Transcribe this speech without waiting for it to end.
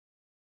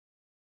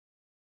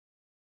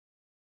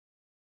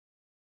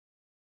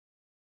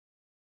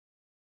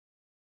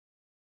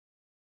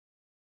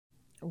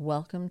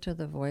Welcome to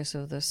the Voice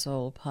of the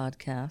Soul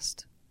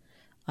podcast.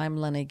 I'm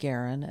Lenny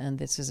Guerin, and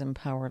this is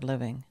Empowered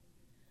Living.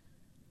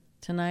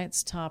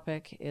 Tonight's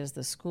topic is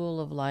the School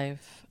of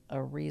Life,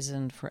 a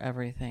Reason for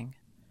Everything.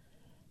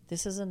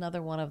 This is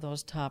another one of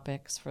those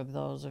topics for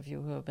those of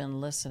you who have been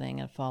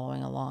listening and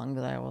following along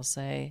that I will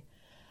say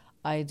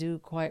I do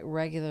quite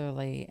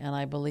regularly, and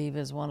I believe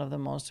is one of the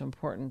most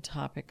important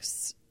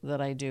topics that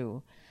I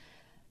do.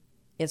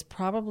 It's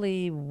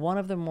probably one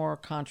of the more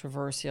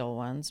controversial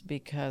ones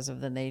because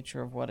of the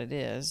nature of what it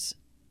is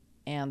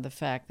and the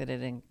fact that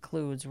it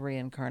includes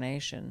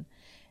reincarnation.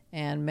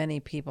 And many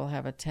people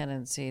have a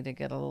tendency to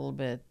get a little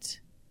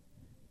bit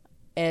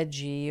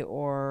edgy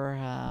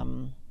or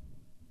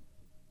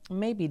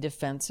maybe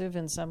defensive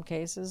in some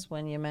cases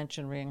when you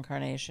mention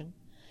reincarnation.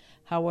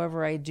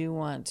 However, I do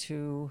want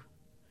to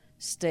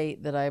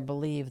state that I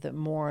believe that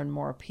more and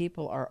more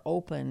people are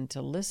open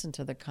to listen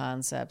to the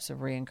concepts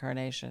of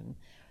reincarnation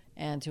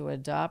and to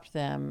adopt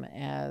them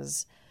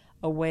as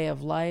a way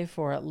of life,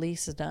 or at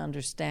least an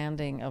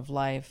understanding of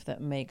life that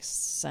makes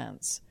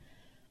sense.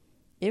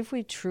 If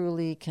we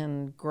truly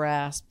can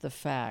grasp the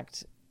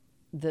fact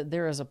that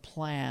there is a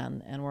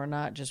plan and we're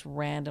not just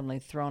randomly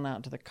thrown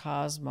out to the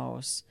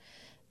cosmos,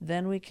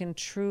 then we can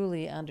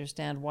truly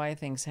understand why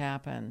things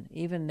happen,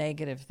 even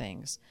negative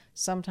things,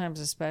 sometimes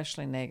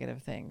especially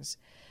negative things.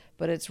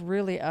 But it's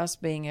really us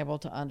being able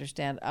to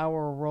understand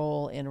our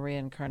role in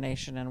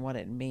reincarnation and what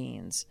it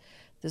means.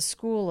 The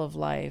School of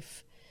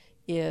Life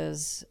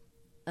is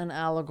an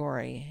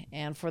allegory,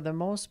 and for the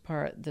most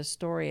part, the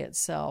story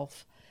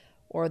itself,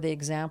 or the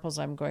examples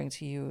I'm going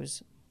to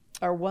use,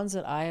 are ones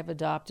that I have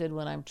adopted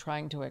when I'm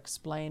trying to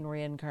explain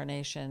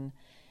reincarnation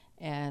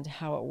and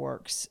how it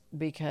works,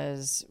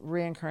 because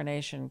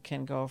reincarnation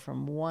can go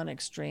from one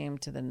extreme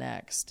to the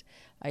next.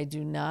 I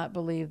do not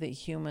believe that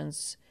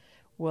humans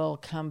will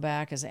come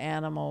back as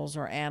animals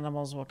or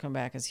animals will come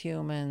back as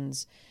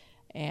humans.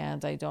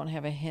 And I don't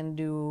have a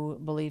Hindu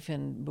belief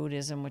in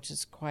Buddhism, which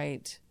is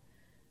quite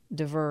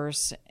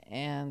diverse,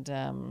 and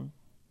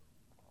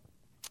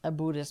a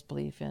Buddhist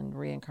belief in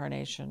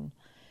reincarnation.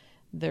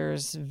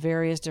 There's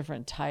various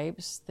different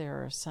types.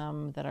 There are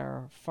some that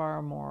are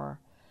far more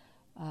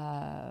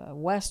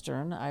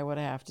Western, I would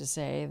have to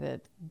say,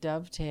 that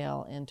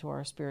dovetail into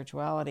our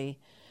spirituality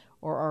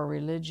or our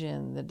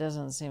religion that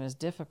doesn't seem as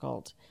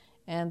difficult.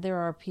 And there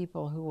are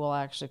people who will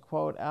actually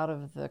quote out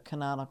of the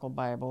canonical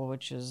Bible,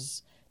 which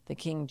is the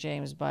King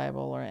James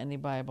Bible, or any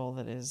Bible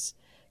that is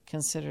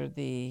considered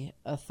the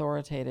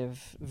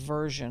authoritative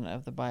version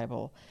of the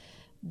Bible,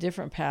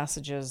 different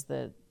passages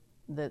that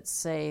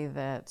say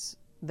that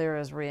there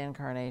is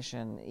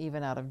reincarnation,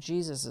 even out of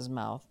Jesus's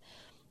mouth.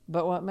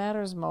 But what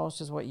matters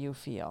most is what you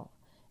feel.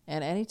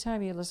 And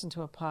anytime you listen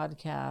to a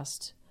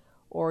podcast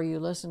or you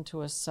listen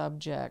to a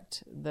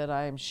subject that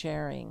I'm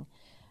sharing,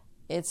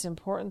 it's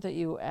important that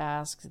you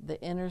ask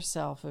the inner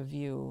self of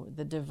you,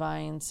 the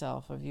divine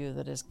self of you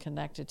that is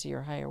connected to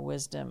your higher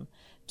wisdom,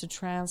 to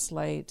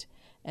translate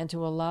and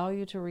to allow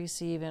you to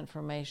receive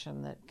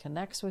information that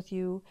connects with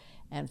you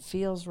and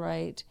feels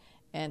right,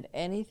 and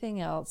anything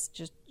else,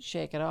 just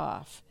shake it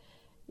off.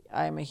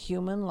 I'm a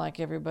human like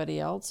everybody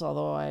else,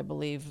 although I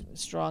believe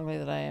strongly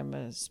that I am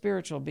a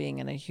spiritual being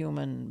in a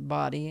human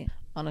body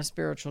on a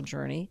spiritual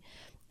journey,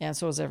 and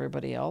so is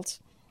everybody else.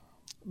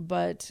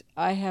 But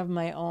I have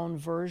my own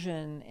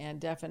version and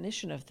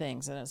definition of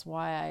things, and it's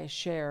why I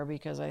share,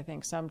 because I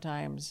think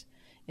sometimes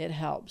it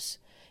helps.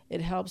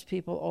 It helps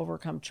people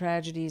overcome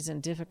tragedies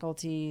and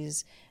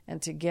difficulties,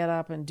 and to get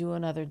up and do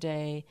another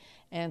day,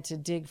 and to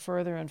dig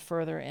further and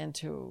further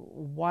into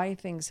why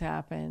things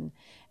happen,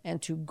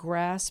 and to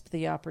grasp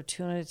the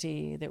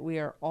opportunity that we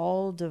are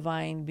all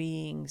divine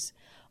beings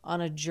on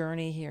a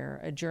journey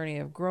here, a journey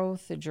of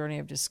growth, a journey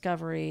of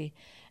discovery,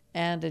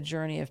 and a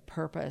journey of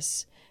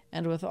purpose.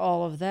 And with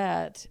all of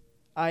that,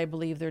 I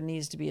believe there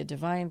needs to be a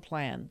divine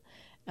plan.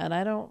 And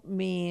I don't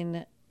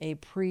mean a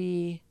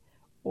preordained,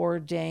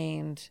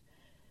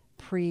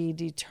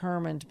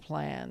 predetermined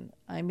plan.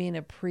 I mean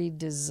a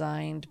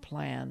pre-designed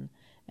plan,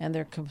 and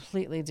they're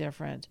completely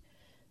different.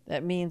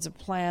 That means a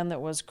plan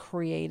that was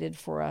created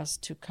for us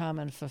to come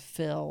and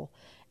fulfill,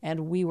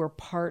 and we were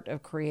part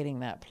of creating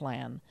that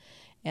plan.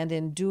 And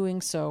in doing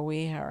so,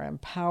 we are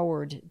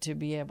empowered to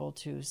be able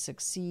to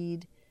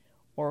succeed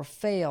or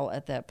fail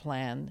at that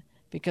plan,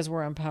 because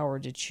we're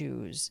empowered to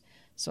choose.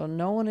 So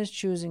no one is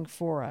choosing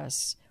for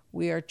us.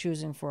 We are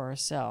choosing for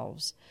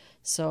ourselves.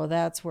 So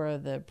that's where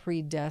the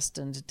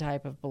predestined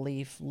type of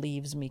belief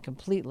leaves me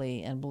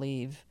completely, and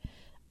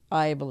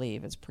I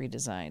believe it's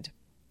predesigned.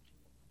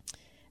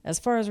 As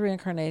far as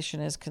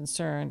reincarnation is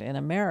concerned in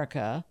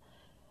America,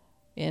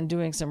 in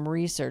doing some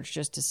research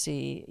just to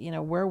see,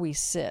 where we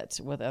sit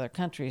with other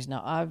countries.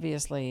 Now,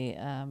 obviously,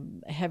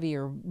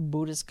 heavier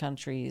Buddhist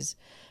countries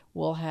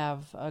will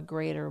have a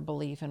greater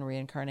belief in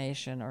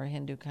reincarnation, or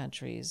Hindu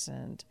countries,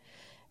 and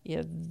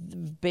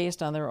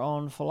based on their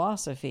own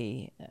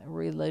philosophy,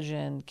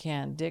 religion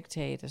can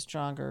dictate a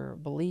stronger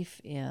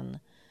belief in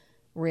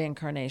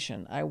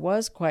reincarnation. I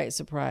was quite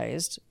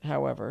surprised,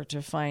 however,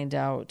 to find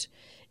out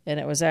And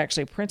it was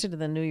actually printed in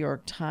the New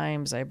York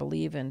Times, I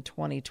believe, in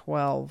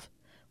 2012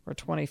 or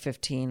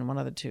 2015, one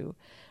of the two,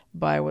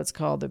 by what's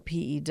called the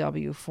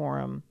PEW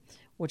Forum,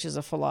 which is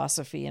a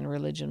philosophy and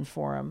religion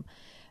forum,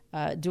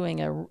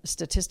 doing a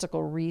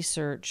statistical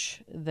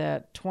research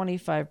that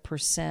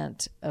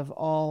 25% of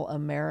all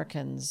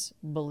Americans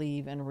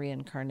believe in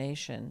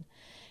reincarnation,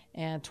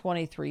 and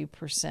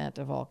 23%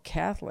 of all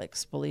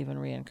Catholics believe in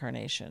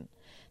reincarnation.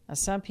 Now,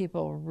 some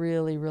people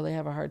really, really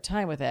have a hard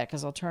time with that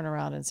because they'll turn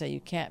around and say you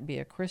can't be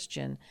a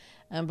Christian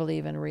and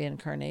believe in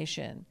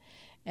reincarnation.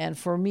 And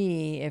for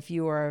me, if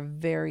you are a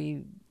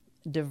very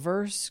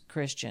diverse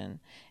Christian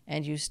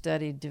and you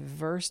study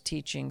diverse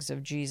teachings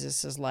of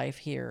Jesus' life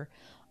here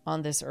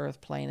on this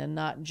earth plane and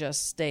not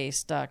just stay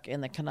stuck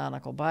in the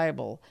canonical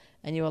Bible,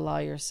 and you allow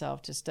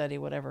yourself to study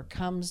whatever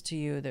comes to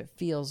you that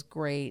feels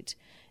great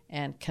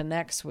and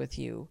connects with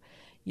you,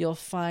 you'll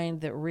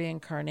find that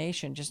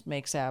reincarnation just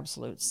makes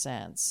absolute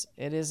sense.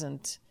 It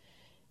isn't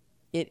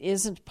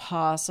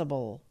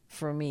possible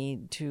for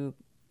me to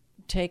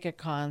take a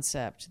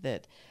concept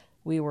that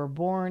we were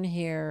born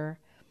here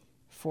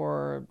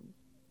for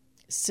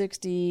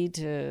 60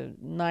 to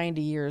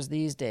 90 years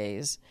these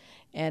days,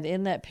 and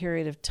in that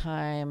period of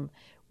time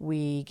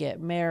we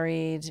get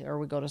married, or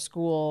we go to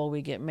school,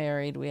 we get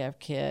married, we have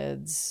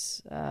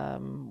kids,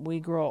 we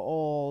grow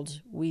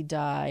old, we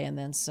die, and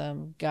then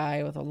some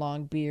guy with a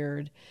long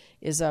beard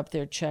is up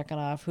there checking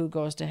off who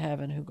goes to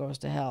heaven, who goes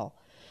to hell.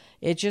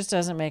 It just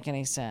doesn't make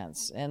any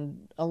sense.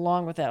 And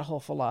along with that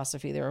whole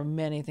philosophy, there are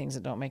many things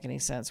that don't make any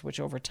sense, which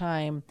over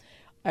time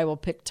I will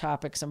pick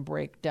topics and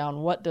break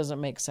down what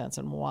doesn't make sense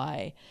and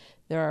why.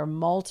 There are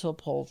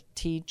multiple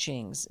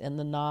teachings in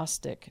the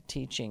Gnostic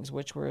teachings,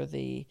 which were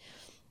the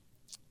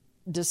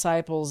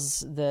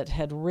disciples that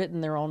had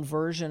written their own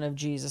version of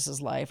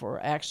Jesus's life, or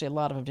actually a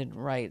lot of them didn't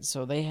write,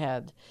 so they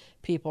had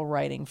people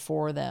writing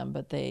for them,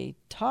 but they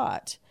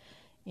taught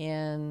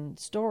in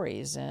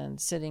stories and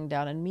sitting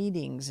down in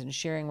meetings and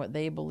sharing what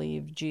they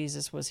believed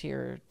Jesus was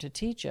here to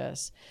teach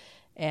us.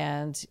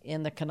 And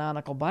in the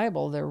canonical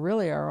Bible, there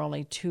really are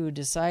only two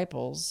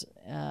disciples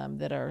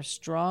that are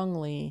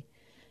strongly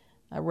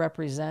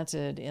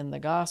represented in the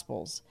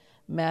Gospels: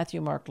 Matthew,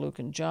 Mark, Luke,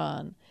 and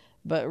John.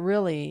 But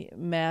really,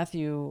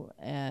 Matthew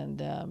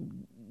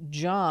and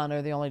John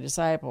are the only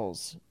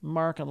disciples.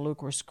 Mark and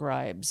Luke were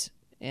scribes,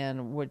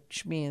 and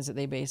which means that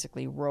they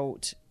basically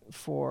wrote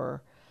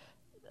for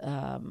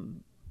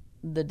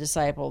the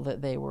disciple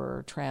that they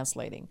were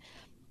translating.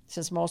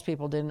 Since most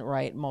people didn't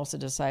write, most of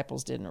the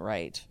disciples didn't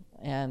write.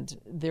 And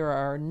there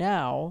are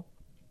now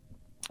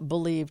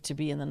believed to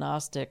be in the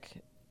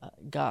Gnostic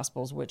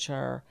Gospels, which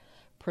are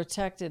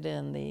protected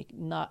in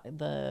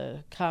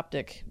the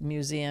Coptic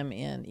Museum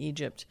in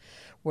Egypt,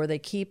 where they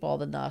keep all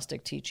the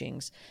Gnostic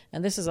teachings.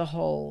 And this is a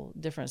whole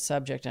different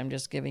subject. I'm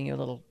just giving you a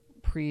little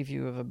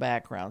preview of a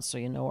background so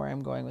you know where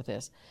I'm going with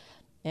this.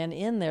 And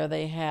in there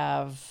they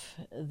have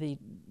the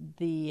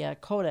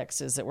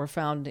codexes that were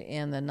found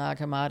in the Nag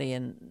Hammadi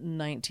in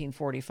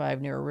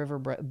 1945 near a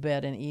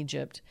riverbed in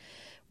Egypt,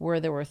 where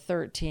there were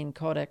 13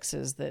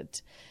 codexes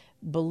that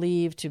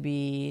believed to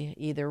be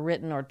either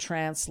written or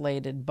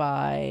translated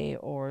by,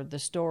 or the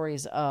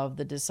stories of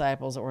the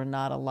disciples that were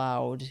not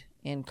allowed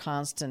in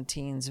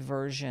Constantine's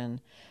version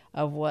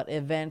of what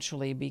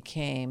eventually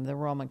became the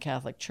Roman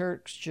Catholic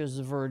Church's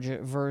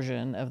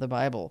version of the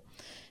Bible.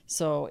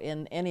 So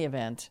in any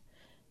event,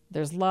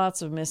 there's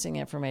lots of missing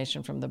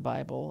information from the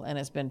Bible, and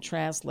it's been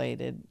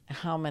translated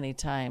how many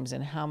times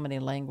in how many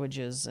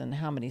languages and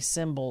how many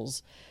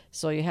symbols.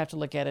 So you have to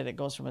look at it. It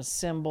goes from a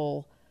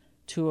symbol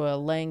to a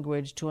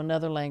language, to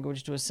another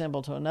language, to a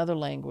symbol, to another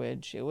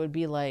language. It would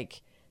be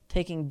like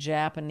taking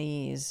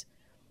Japanese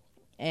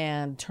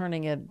and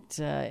turning it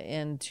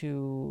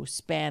into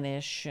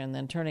Spanish, and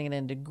then turning it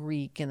into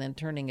Greek, and then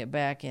turning it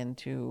back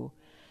into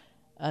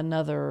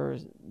another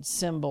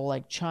symbol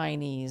like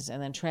Chinese,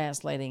 and then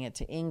translating it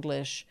to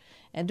English,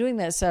 and doing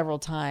that several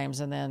times,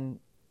 and then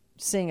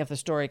seeing if the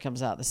story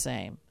comes out the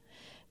same.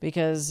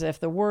 Because if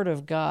the Word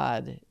of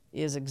God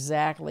is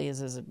exactly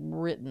as is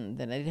written,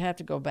 then they'd have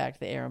to go back to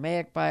the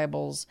Aramaic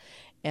Bibles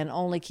and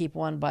only keep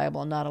one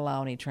Bible and not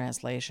allow any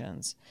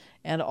translations.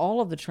 And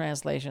all of the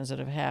translations that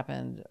have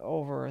happened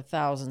over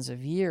thousands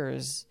of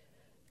years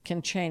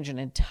can change an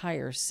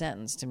entire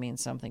sentence to mean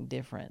something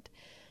different.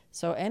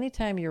 So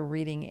anytime you're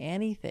reading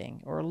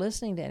anything or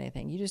listening to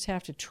anything, you just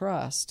have to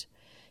trust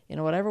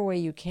in whatever way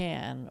you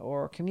can,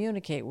 or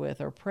communicate with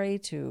or pray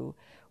to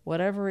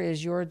whatever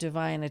is your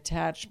divine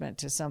attachment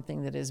to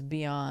something that is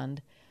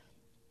beyond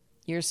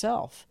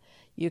yourself.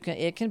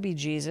 It can be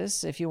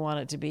Jesus if you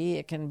want it to be.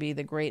 It can be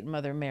the great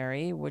Mother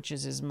Mary, which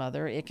is his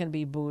mother. It can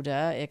be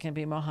Buddha. It can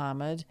be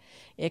Muhammad.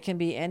 It can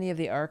be any of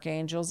the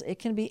archangels. It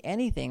can be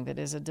anything that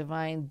is a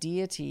divine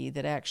deity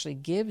that actually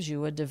gives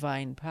you a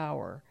divine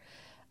power.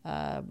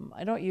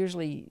 I don't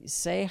usually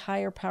say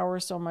higher power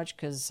so much,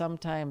 because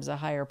sometimes a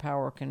higher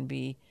power can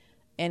be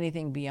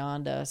anything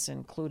beyond us,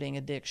 including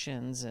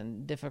addictions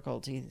and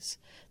difficulties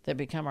that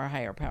become our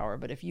higher power.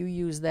 But if you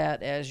use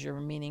that as your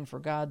meaning for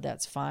God,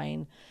 that's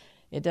fine.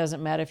 It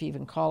doesn't matter if you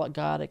even call it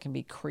God. It can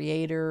be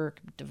creator,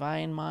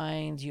 divine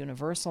mind,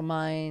 universal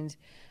mind,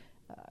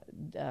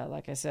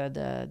 like I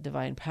said,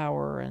 divine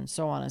power, and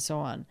so on and so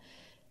on.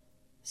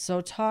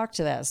 So talk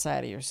to that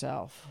side of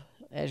yourself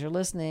as you're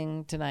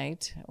listening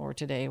tonight or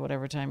today,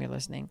 whatever time you're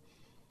listening,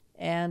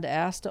 and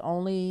ask to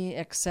only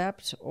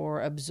accept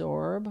or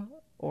absorb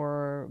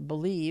or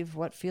believe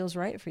what feels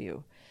right for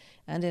you.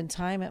 And in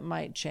time it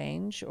might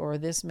change, or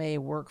this may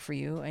work for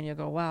you, and you'll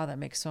go, wow, that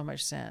makes so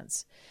much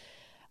sense.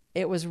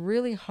 It was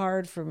really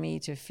hard for me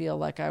to feel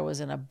like I was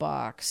in a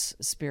box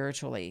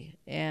spiritually,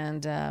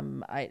 and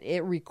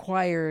it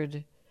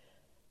required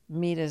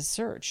me to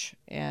search.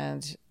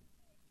 And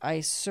I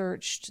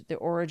searched the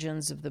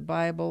origins of the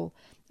Bible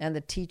and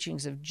the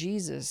teachings of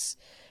Jesus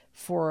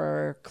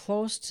for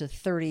close to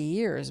 30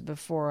 years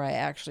before I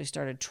actually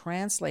started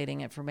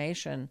translating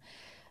information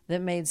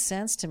that made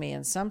sense to me.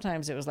 And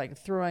sometimes it was like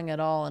throwing it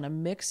all in a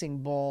mixing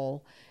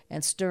bowl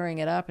and stirring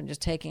it up and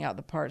just taking out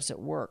the parts that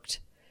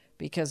worked,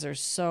 because there's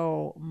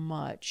so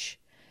much.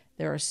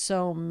 There are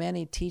so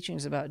many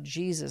teachings about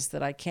Jesus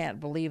that I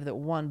can't believe that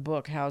one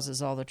book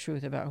houses all the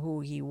truth about who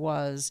he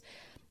was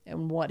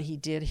and what he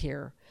did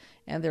here.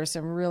 And there's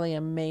some really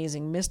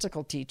amazing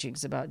mystical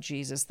teachings about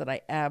Jesus that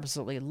I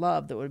absolutely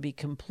love that would be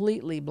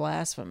completely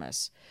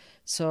blasphemous.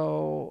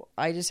 So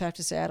I just have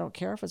to say, I don't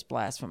care if it's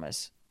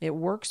blasphemous. It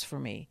works for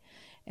me.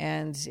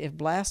 And if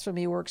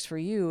blasphemy works for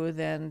you,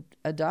 then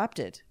adopt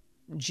it.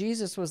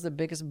 Jesus was the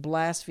biggest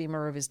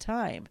blasphemer of his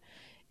time.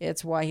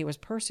 It's why he was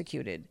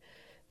persecuted,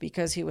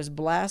 because he was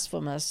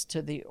blasphemous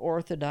to the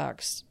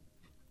orthodox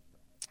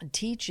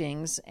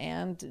teachings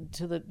and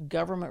to the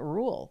government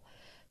rule.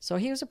 So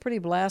he was a pretty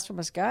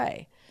blasphemous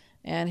guy,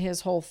 and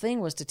his whole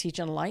thing was to teach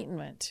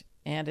enlightenment,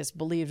 and it's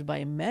believed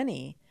by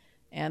many,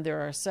 and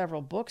there are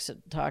several books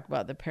that talk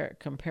about the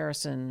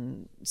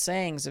comparison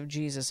sayings of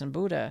Jesus and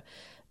Buddha,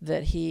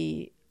 that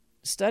he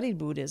studied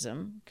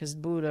Buddhism, because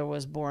Buddha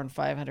was born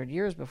 500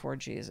 years before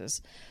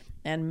Jesus,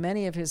 and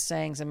many of his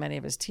sayings and many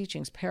of his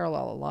teachings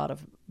parallel a lot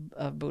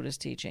of Buddha's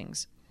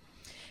teachings.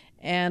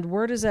 And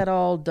where does that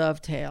all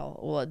dovetail?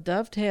 Well, it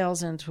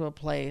dovetails into a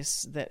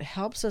place that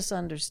helps us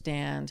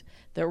understand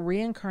that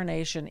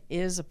reincarnation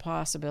is a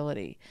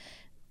possibility.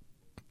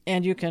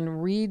 And you can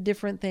read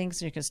different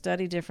things, and you can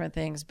study different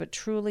things, but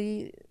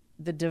truly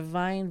the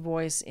divine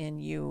voice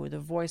in you, the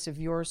voice of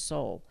your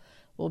soul,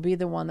 will be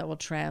the one that will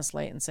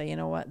translate and say, you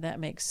know what, that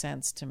makes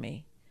sense to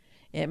me.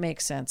 It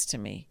makes sense to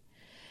me.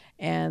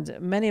 And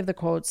many of the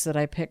quotes that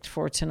I picked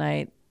for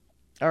tonight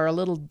are a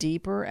little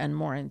deeper and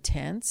more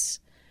intense,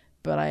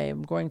 but I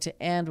am going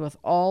to end with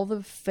all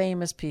the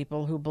famous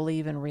people who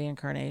believe in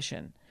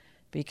reincarnation,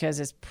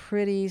 because it's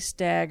pretty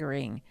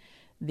staggering.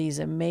 These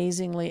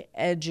amazingly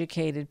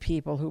educated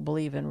people who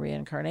believe in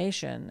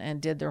reincarnation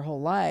and did their whole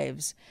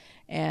lives,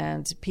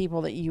 and people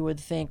that you would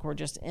think were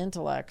just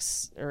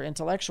intellects or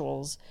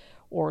intellectuals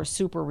or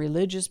super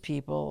religious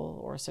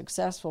people or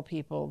successful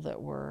people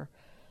that were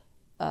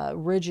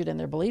rigid in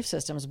their belief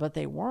systems, but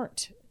they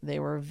weren't. They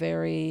were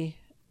very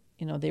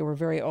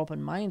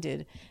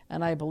open-minded,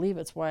 and I believe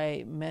it's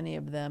why many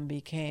of them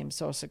became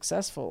so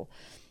successful.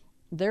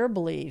 Their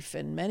belief,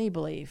 and many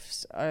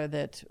beliefs, are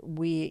that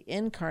we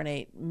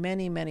incarnate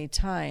many, many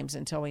times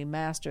until we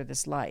master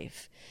this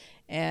life.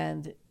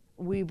 And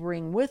we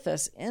bring with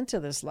us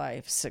into this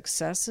life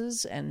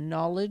successes and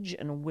knowledge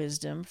and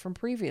wisdom from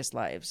previous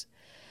lives.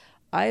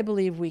 I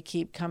believe we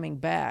keep coming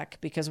back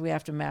because we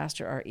have to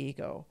master our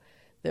ego,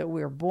 that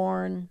we're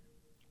born.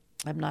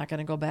 I'm not going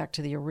to go back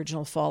to the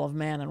original fall of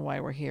man and why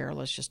we're here.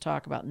 Let's just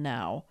talk about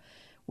now.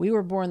 We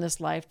were born this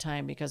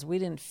lifetime because we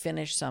didn't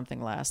finish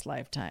something last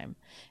lifetime.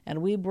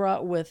 And we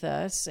brought with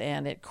us,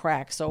 and it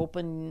cracks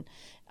open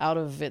out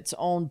of its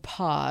own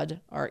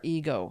pod, our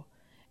ego.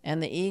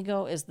 And the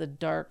ego is the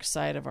dark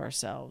side of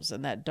ourselves.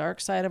 And that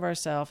dark side of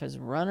ourselves has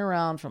run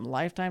around from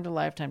lifetime to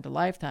lifetime to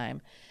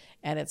lifetime.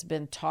 And it's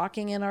been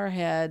talking in our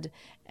head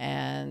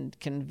and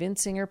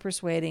convincing or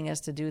persuading us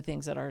to do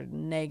things that are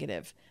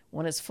negative.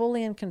 When it's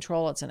fully in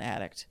control, it's an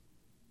addict.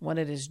 When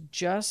it is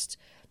just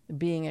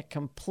being a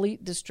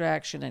complete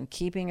distraction and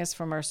keeping us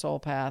from our soul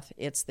path,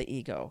 it's the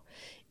ego.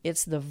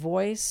 It's the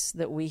voice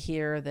that we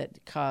hear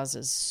that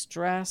causes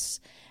stress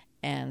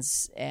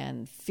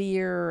and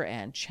fear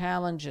and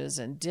challenges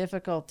and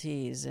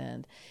difficulties,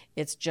 and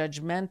it's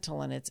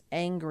judgmental and it's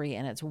angry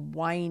and it's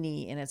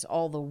whiny and it's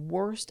all the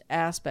worst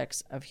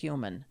aspects of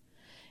human.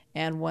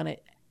 And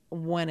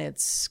when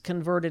it's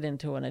converted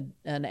into an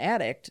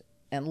addict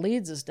and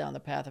leads us down the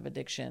path of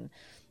addiction,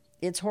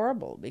 it's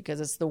horrible, because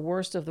it's the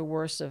worst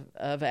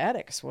of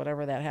addicts,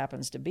 whatever that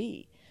happens to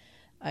be.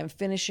 I'm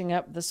finishing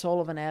up The Soul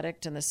of an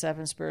Addict and the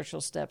 7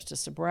 Spiritual Steps to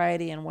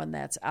Sobriety, and when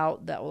that's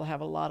out, that will have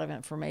a lot of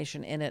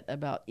information in it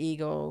about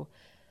ego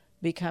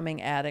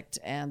becoming addict,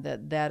 and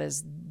that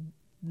is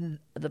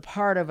the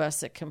part of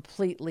us that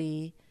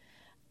completely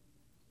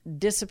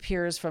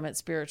disappears from its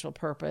spiritual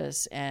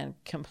purpose and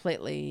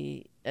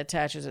completely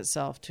attaches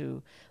itself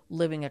to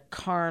living a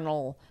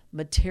carnal,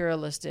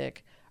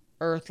 materialistic,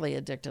 earthly,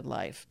 addicted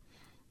life.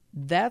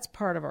 That's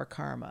part of our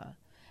karma.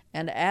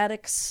 And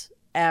addicts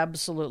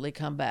absolutely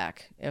come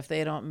back if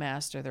they don't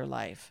master their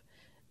life.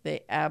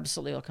 They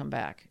absolutely will come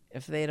back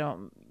if they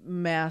don't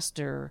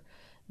master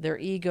their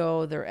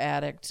ego, their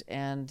addict,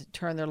 and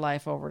turn their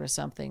life over to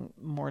something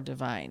more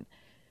divine.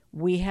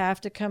 We have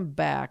to come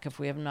back if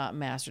we have not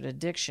mastered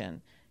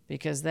addiction,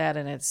 because that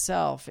in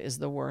itself is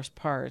the worst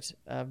part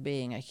of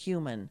being a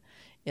human,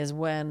 is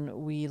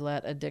when we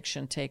let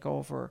addiction take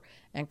over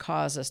and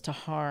cause us to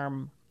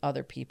harm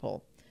other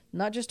people,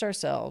 not just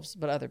ourselves,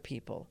 but other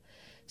people.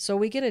 So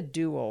we get a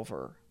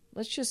do-over.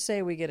 Let's just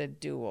say we get a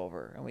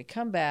do-over, and we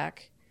come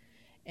back,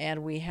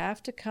 and we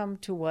have to come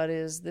to what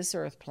is this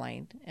earth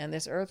plane, and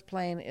this earth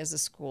plane is a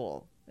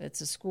school. It's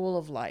a school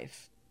of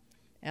life,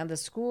 and the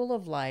school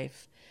of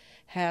life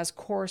has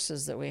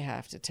courses that we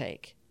have to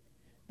take.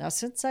 Now,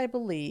 since I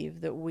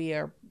believe that we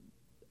are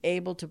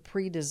able to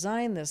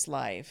pre-design this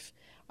life,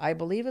 I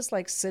believe it's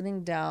like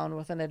sitting down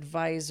with an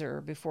advisor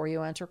before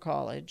you enter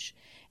college,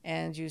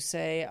 and you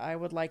say, I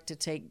would like to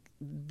take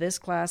this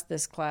class,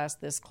 this class,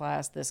 this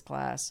class, this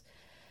class,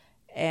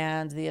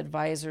 and the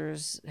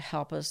advisors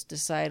help us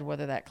decide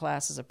whether that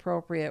class is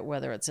appropriate,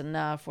 whether it's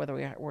enough,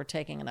 whether we're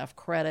taking enough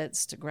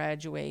credits to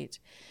graduate.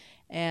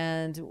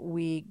 And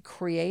we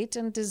create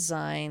and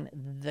design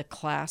the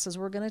classes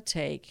we're going to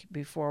take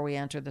before we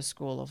enter the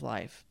school of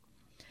life.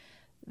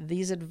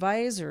 These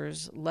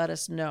advisors let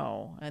us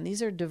know, and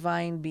these are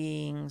divine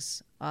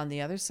beings on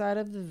the other side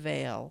of the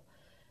veil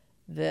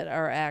that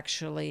are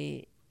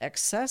actually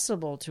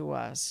accessible to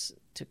us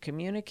to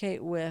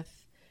communicate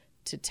with,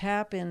 to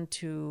tap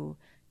into,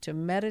 to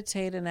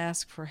meditate and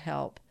ask for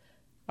help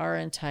our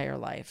entire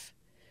life.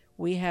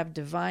 We have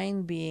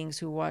divine beings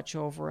who watch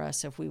over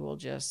us if we will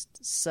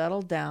just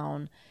settle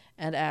down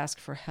and ask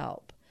for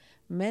help.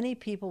 Many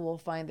people will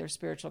find their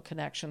spiritual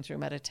connection through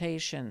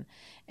meditation,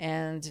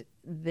 and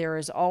there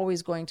is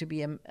always going to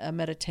be a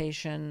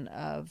meditation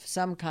of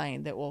some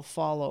kind that will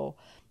follow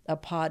a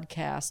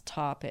podcast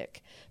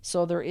topic.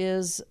 So there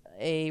is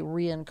a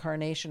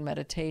reincarnation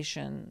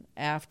meditation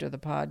after the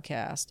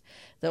podcast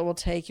that will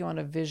take you on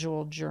a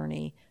visual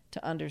journey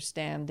to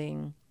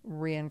understanding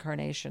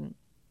reincarnation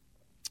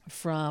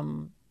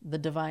from the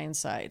divine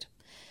side.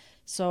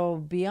 So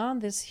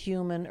beyond this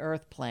human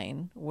earth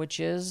plane, which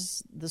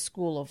is the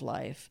school of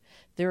life,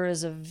 there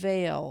is a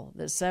veil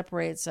that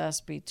separates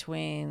us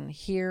between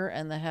here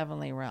and the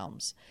heavenly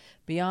realms.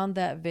 Beyond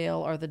that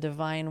veil are the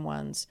divine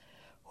ones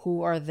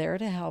who are there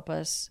to help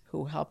us,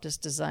 who helped us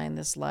design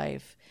this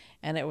life.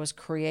 And it was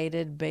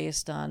created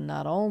based on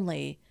not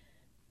only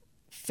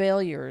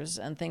failures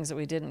and things that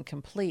we didn't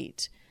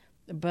complete,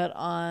 but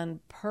on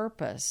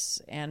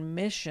purpose and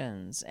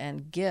missions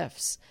and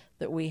gifts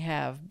that we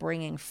have,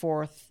 bringing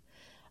forth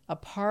a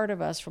part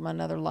of us from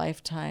another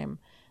lifetime,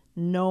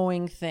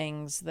 knowing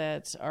things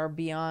that are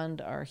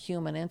beyond our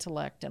human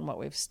intellect and what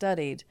we've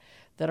studied,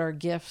 that are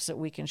gifts that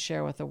we can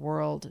share with the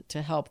world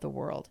to help the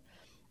world.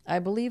 I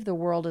believe the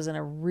world is in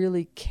a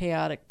really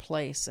chaotic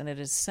place, and it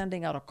is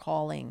sending out a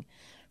calling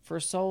for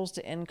souls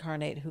to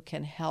incarnate who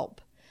can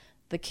help.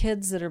 The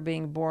kids that are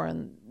being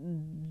born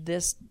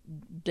this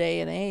day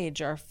and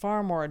age are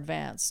far more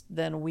advanced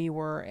than we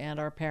were and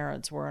our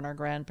parents were and our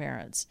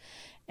grandparents.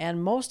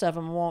 And most of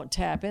them won't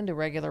tap into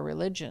regular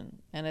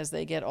religion. And as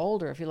they get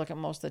older, if you look at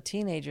most of the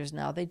teenagers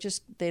now, they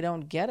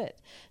don't get it.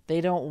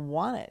 They don't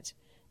want it.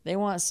 They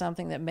want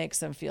something that makes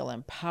them feel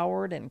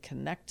empowered and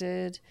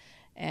connected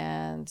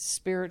and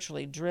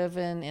spiritually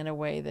driven in a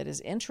way that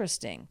is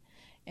interesting.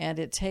 And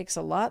it takes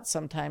a lot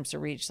sometimes to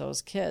reach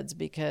those kids,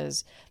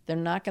 because they're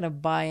not going to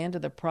buy into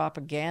the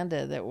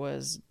propaganda that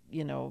was,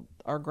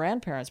 our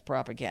grandparents'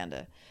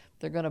 propaganda.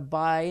 They're going to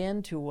buy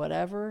into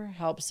whatever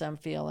helps them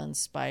feel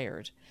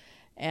inspired.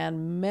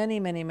 And many,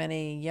 many,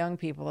 many young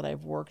people that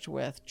I've worked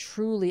with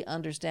truly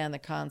understand the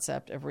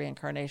concept of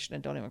reincarnation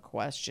and don't even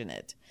question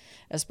it,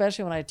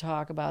 especially when I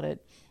talk about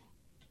it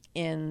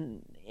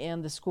in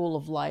the school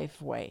of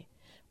life way,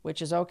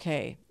 which is,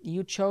 okay,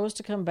 you chose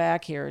to come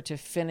back here to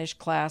finish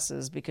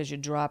classes because you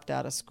dropped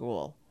out of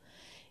school.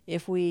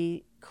 If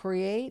we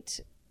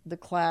create the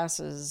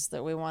classes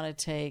that we want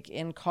to take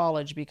in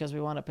college because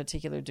we want a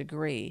particular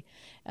degree,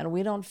 and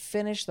we don't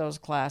finish those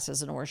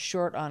classes and we're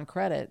short on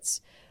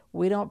credits,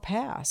 we don't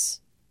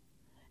pass.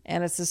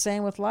 And it's the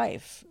same with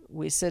life.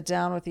 We sit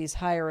down with these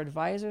higher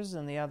advisors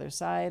on the other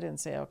side and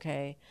say,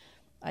 okay,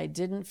 I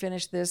didn't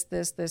finish this,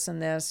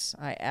 and this.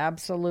 I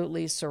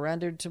absolutely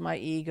surrendered to my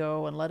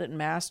ego and let it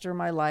master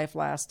my life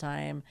last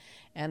time.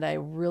 And I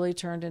really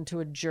turned into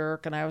a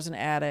jerk and I was an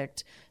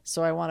addict.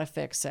 So I want to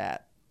fix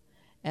that.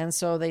 And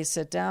so they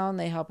sit down,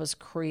 they help us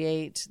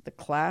create the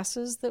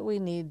classes that we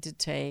need to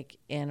take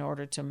in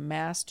order to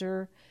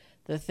master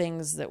the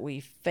things that we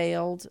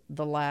failed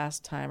the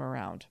last time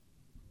around.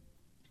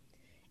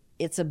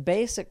 It's a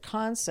basic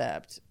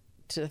concept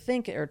to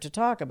think or to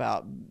talk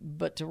about,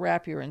 but to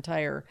wrap your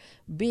entire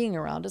being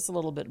around, it's a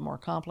little bit more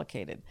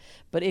complicated.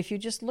 But if you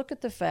just look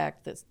at the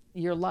fact that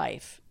your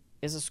life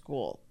is a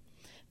school,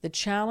 the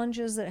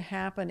challenges that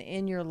happen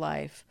in your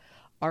life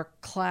are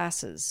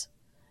classes,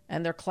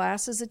 and they're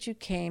classes that you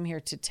came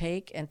here to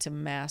take and to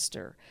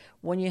master.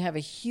 When you have a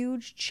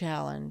huge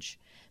challenge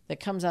that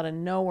comes out of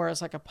nowhere.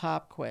 It's like a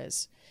pop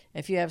quiz.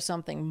 If you have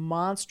something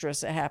monstrous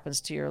that happens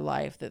to your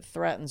life that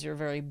threatens your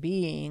very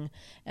being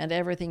and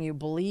everything you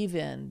believe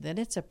in, then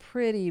it's a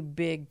pretty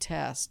big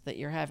test that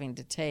you're having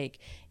to take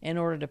in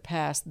order to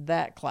pass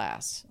that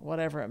class,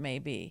 whatever it may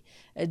be.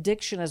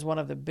 Addiction is one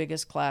of the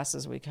biggest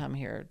classes we come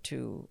here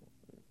to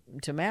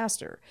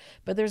master.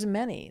 But there's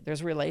many.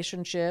 There's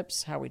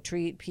relationships, how we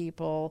treat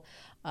people,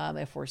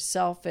 if we're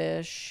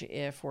selfish,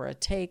 if we're a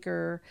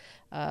taker,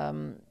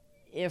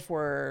 if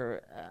we're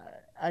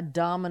a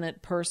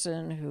dominant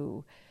person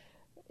who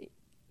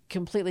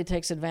completely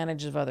takes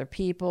advantage of other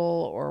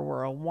people, or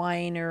we're a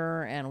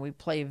whiner and we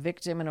play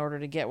victim in order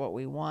to get what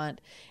we want.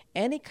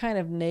 Any kind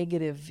of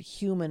negative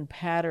human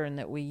pattern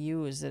that we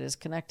use that is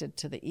connected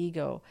to the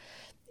ego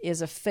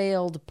is a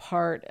failed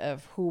part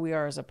of who we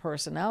are as a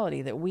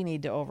personality that we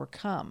need to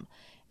overcome.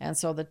 And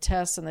so the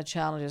tests and the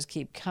challenges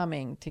keep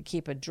coming to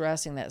keep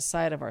addressing that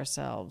side of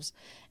ourselves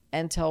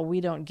until we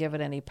don't give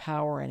it any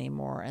power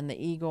anymore, and the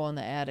ego and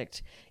the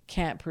addict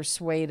can't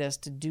persuade us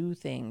to do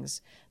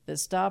things that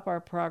stop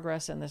our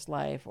progress in this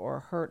life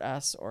or hurt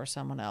us or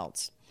someone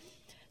else.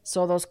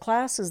 So those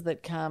classes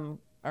that come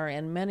are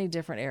in many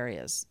different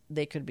areas.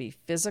 They could be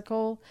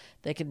physical,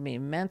 they can be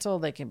mental,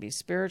 they can be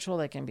spiritual,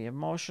 they can be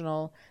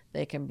emotional,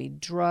 they can be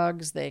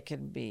drugs, they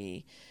can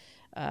be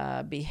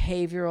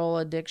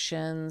behavioral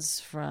addictions,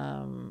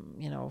 from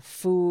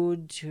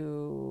food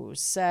to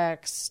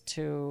sex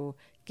to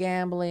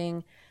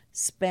gambling,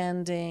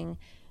 spending,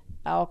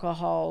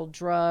 alcohol,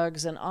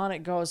 drugs, and on it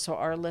goes. So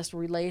our list,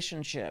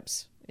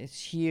 relationships, is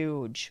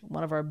huge.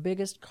 One of our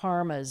biggest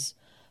karmas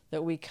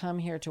that we come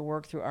here to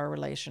work through are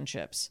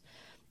relationships.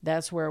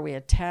 That's where we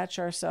attach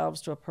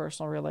ourselves to a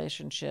personal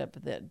relationship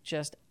that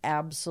just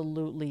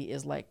absolutely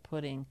is like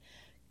putting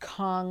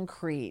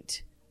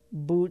concrete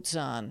boots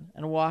on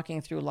and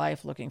walking through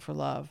life looking for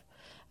love.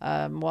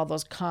 While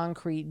those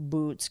concrete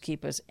boots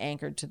keep us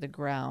anchored to the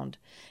ground.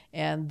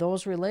 And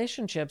those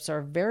relationships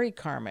are very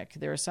karmic.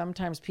 There are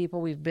sometimes people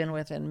we've been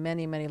with in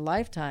many, many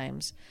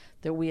lifetimes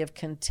that we have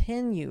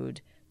continued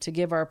to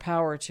give our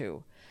power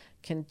to,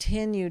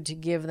 continued to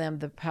give them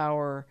the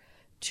power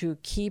to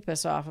keep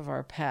us off of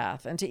our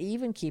path and to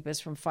even keep us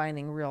from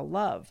finding real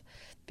love,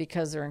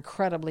 because they're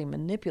incredibly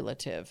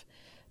manipulative.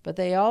 But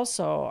they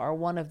also are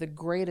one of the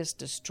greatest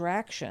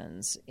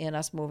distractions in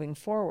us moving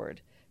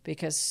forward,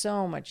 because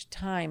so much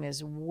time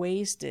is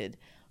wasted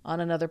on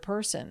another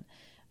person.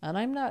 And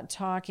I'm not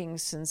talking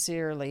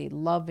sincerely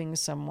loving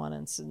someone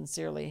and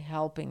sincerely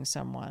helping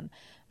someone.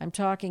 I'm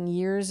talking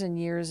years and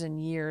years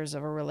and years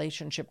of a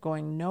relationship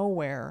going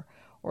nowhere,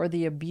 or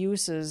the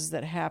abuses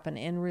that happen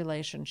in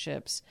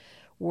relationships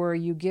where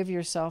you give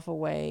yourself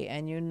away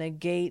and you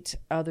negate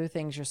other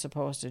things you're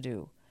supposed to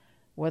do,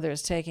 whether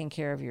it's taking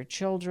care of your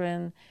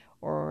children,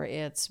 or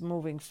it's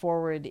moving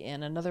forward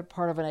in another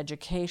part of an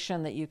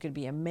education that you could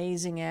be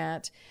amazing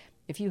at.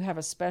 If you have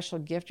a special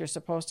gift you're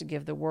supposed to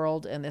give the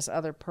world and this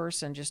other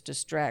person just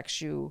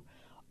distracts you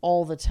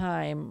all the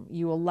time,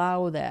 you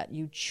allow that,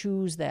 you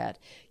choose that,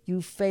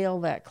 you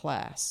fail that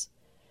class.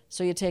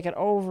 So you take it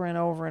over and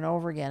over and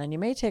over again, and you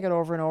may take it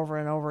over and over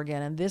and over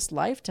again in this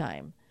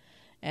lifetime.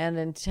 And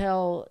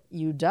until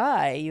you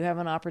die, you have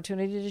an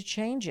opportunity to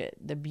change it.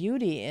 The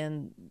beauty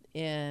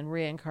in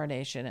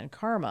reincarnation and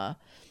karma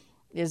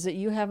is that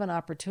you have an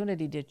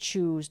opportunity to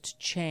choose to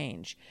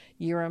change.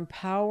 You're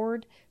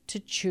empowered to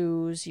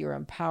choose. You're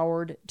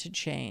empowered to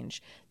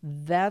change.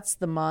 That's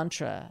the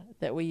mantra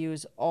that we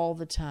use all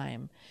the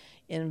time.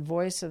 In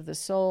Voice of the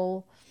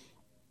Soul,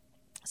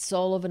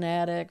 Soul of an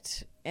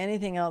Addict,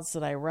 anything else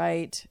that I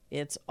write,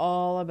 it's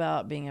all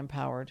about being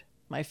empowered.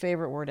 My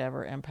favorite word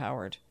ever,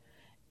 empowered.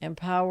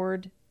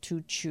 Empowered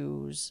to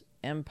choose,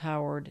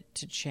 empowered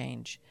to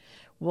change.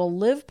 We'll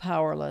live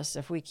powerless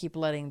if we keep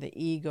letting the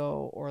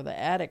ego or the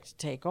addict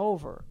take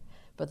over.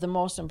 But the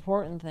most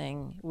important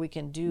thing we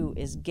can do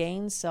is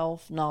gain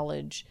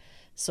self-knowledge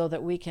so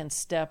that we can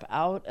step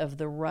out of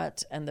the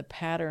rut and the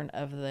pattern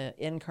of the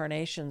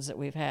incarnations that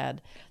we've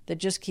had that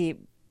just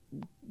keep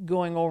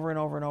going over and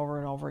over and over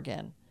and over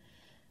again.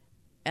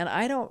 And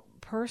I don't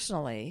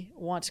personally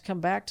want to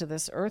come back to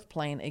this earth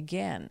plane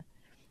again.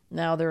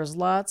 Now, there's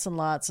lots and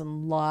lots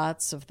and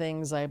lots of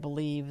things I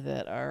believe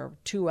that are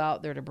too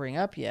out there to bring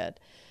up yet.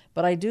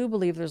 But I do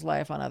believe there's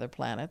life on other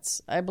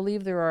planets. I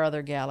believe there are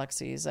other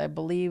galaxies. I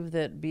believe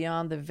that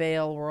beyond the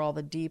veil where all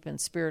the deep and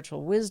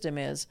spiritual wisdom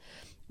is,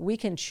 we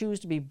can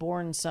choose to be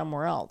born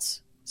somewhere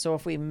else. So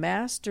if we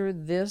master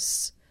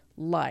this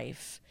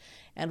life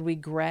and we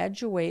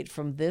graduate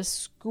from this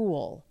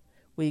school,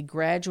 we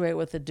graduate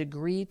with a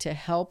degree to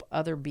help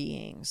other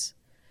beings.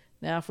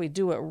 Now, if we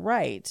do it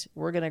right,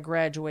 we're going to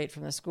graduate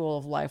from the school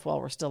of life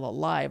while we're still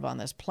alive on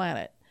this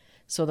planet,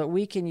 so that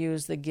we can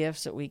use the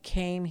gifts that we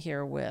came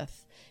here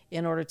with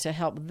in order to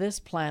help this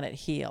planet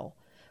heal,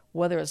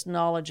 whether it's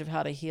knowledge of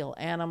how to heal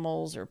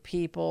animals or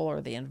people or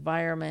the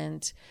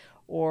environment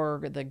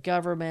or the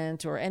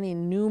government or any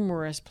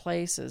numerous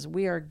places.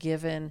 We are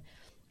given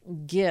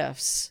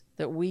gifts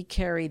that we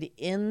carried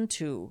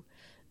into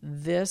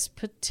this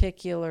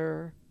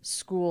particular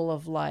school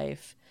of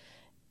life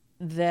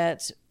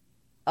that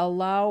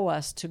allow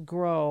us to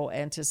grow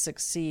and to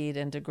succeed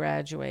and to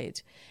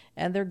graduate.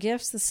 And they're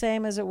gifts the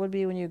same as it would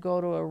be when you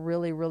go to a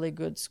really, really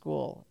good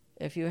school.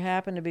 If you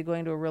happen to be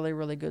going to a really,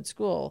 really good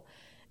school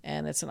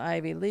and it's an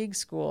Ivy League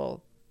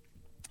school,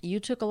 you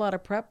took a lot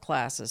of prep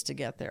classes to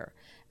get there.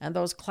 And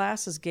those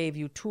classes gave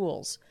you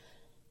tools.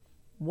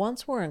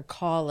 Once we're in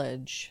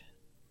college,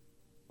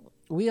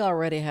 we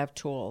already have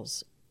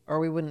tools, or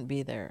we wouldn't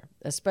be there,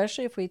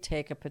 especially if we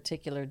take a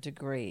particular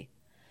degree.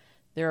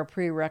 There are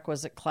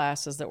prerequisite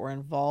classes that were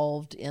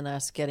involved in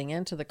us getting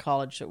into the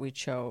college that we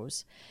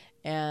chose.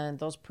 And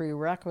those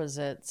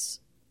prerequisites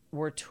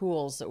were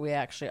tools that we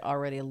actually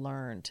already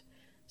learned.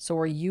 So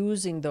we're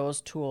using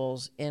those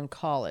tools in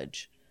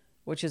college,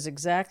 which is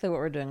exactly what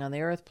we're doing on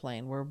the earth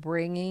plane. We're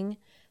bringing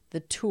the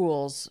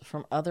tools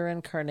from other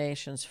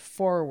incarnations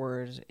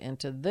forward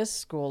into this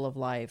school of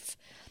life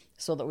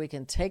so that we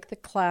can take the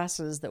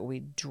classes that we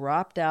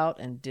dropped out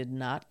and did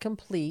not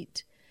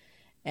complete,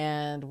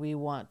 and we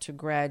want to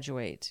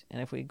graduate.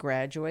 And if we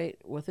graduate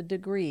with a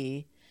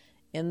degree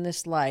in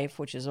this life,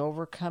 which is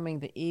overcoming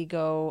the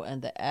ego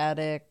and the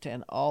addict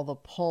and all the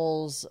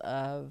pulls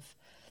of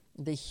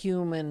the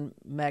human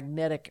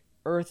magnetic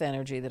earth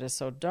energy that is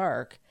so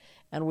dark,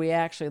 and we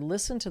actually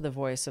listen to the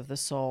voice of the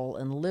soul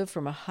and live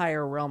from a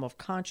higher realm of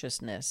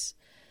consciousness,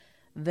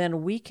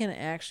 then we can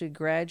actually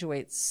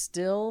graduate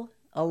still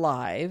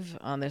alive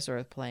on this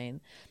earth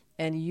plane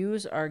and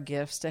use our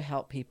gifts to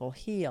help people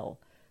heal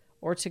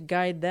or to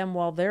guide them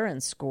while they're in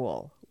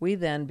school. We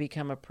then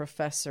become a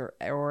professor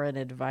or an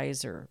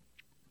advisor.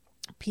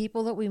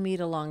 People that we meet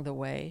along the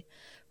way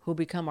who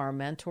become our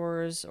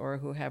mentors or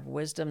who have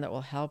wisdom that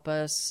will help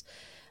us.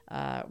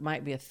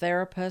 Might be a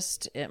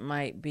therapist. It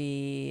might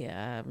be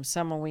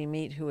someone we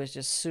meet who is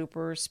just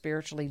super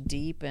spiritually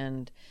deep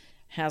and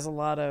has a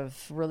lot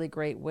of really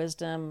great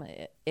wisdom.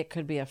 It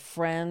could be a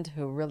friend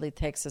who really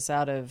takes us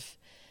out of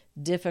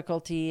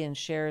difficulty and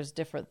shares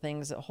different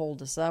things that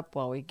hold us up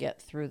while we get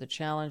through the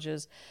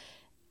challenges.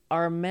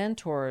 Our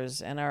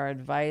mentors and our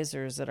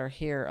advisors that are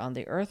here on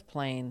the earth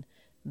plane,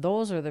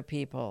 those are the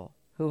people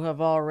who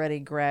have already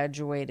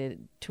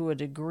graduated to a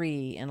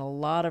degree in a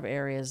lot of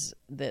areas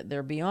that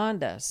they're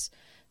beyond us.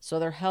 So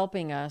they're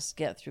helping us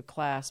get through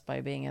class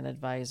by being an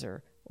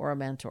advisor or a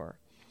mentor.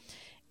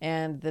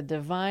 And the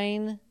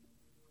divine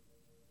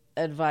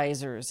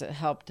advisors that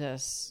helped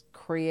us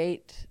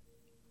create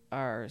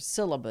our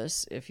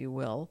syllabus, if you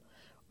will,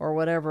 or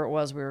whatever it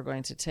was we were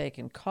going to take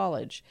in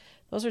college,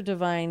 those are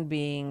divine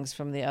beings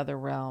from the other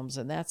realms,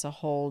 and that's a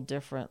whole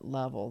different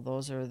level.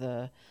 Those are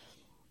the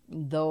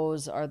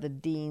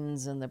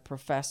deans and the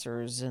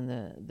professors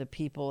and the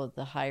people at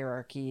the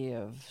hierarchy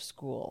of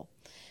school.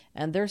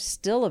 And they're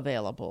still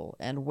available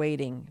and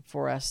waiting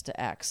for us to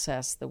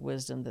access the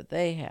wisdom that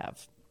they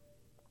have.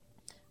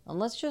 And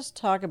let's just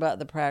talk about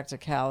the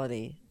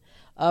practicality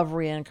of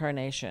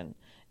reincarnation,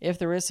 if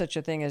there is such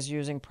a thing as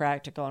using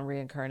practical and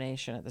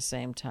reincarnation at the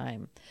same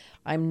time.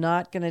 I'm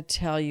not going to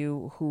tell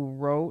you who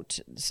wrote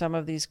some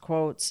of these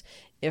quotes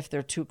if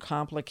they're too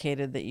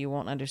complicated that you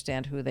won't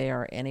understand who they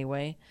are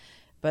anyway.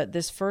 But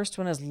this first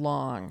one is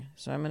long,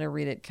 so I'm going to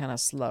read it kind of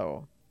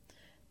slow.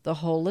 The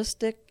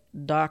holistic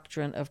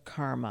doctrine of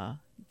karma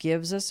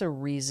gives us a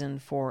reason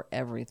for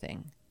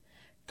everything.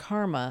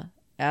 Karma,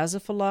 as a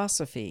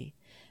philosophy,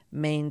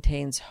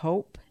 maintains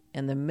hope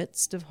in the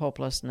midst of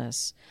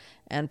hopelessness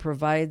and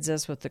provides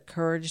us with the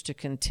courage to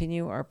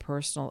continue our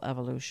personal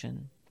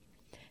evolution.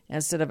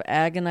 Instead of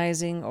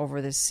agonizing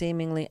over the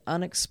seemingly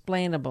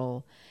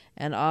unexplainable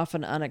and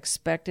often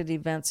unexpected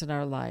events in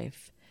our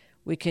life,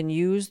 we can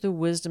use the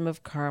wisdom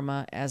of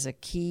karma as a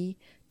key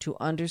to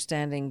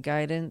understanding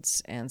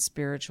guidance and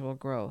spiritual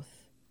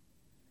growth.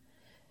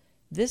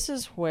 This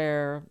is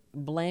where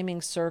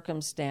blaming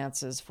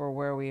circumstances for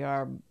where we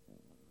are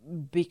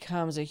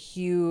becomes a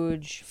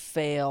huge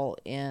fail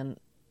in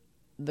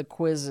the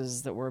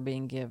quizzes that we're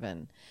being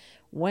given.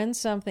 When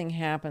something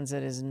happens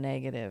that is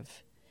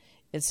negative,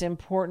 it's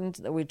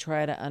important that we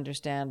try to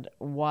understand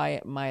why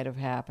it might have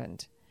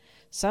happened.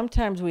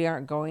 Sometimes we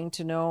aren't going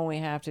to know and we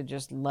have to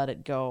just let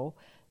it go.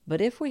 But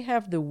if we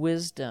have the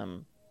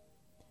wisdom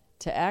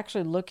to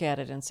actually look at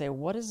it and say,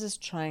 what is this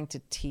trying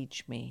to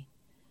teach me?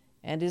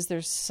 And is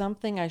there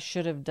something I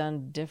should have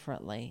done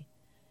differently?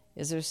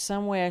 Is there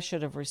some way I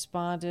should have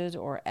responded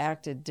or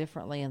acted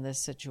differently in this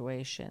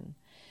situation?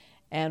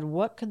 And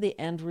what could the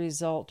end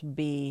result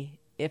be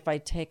if I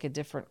take a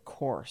different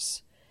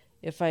course?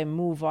 If I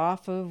move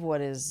off of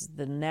what is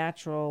the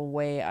natural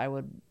way I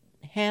would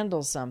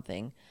handle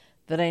something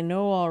that I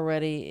know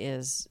already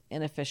is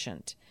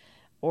inefficient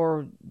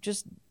or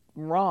just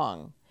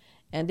wrong.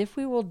 And if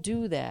we will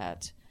do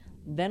that,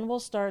 then we'll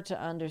start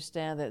to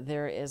understand that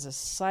there is a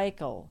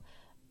cycle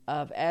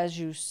of as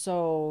you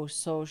sow,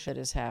 so shit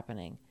is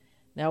happening.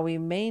 Now, we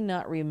may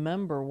not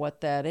remember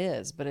what that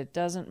is, but it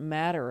doesn't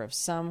matter if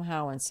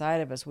somehow inside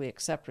of us we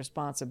accept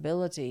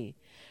responsibility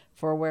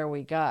for where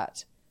we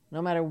got,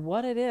 no matter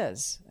what it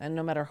is, and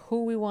no matter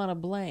who we want to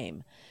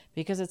blame,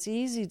 because it's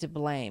easy to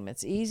blame.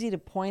 It's easy to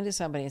point to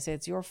somebody and say,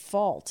 it's your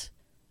fault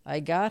I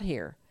got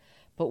here.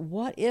 But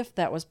what if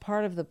that was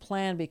part of the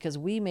plan because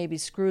we maybe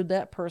screwed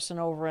that person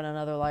over in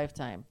another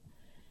lifetime?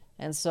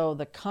 And so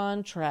the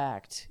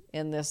contract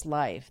in this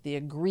life, the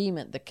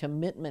agreement, the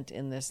commitment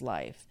in this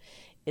life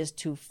is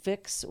to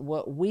fix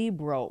what we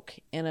broke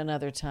in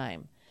another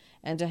time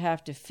and to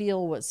have to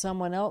feel what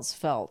someone else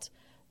felt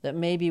that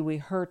maybe we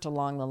hurt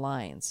along the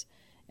lines.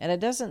 And it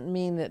doesn't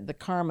mean that the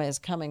karma is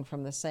coming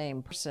from the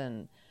same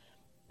person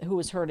who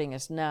is hurting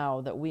us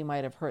now that we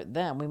might have hurt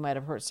them. We might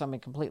have hurt something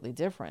completely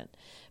different.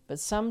 But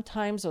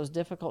sometimes those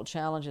difficult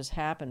challenges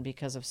happen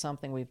because of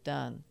something we've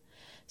done.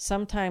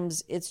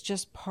 Sometimes it's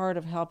just part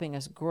of helping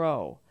us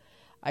grow.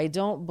 I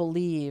don't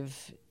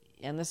believe,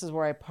 and this is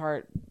where I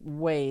part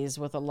ways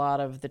with a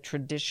lot of the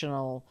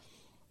traditional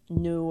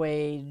New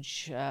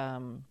Age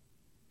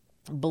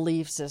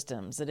belief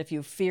systems, that if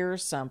you fear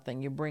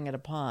something, you bring it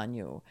upon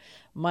you.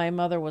 My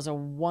mother was a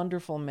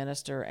wonderful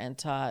minister and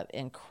taught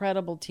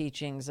incredible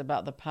teachings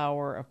about the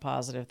power of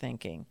positive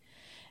thinking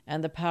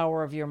and the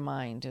power of your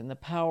mind and the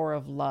power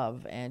of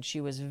love. And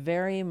she was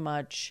very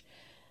much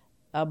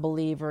a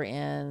believer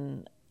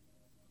in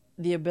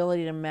the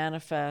ability to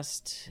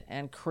manifest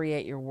and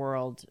create your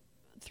world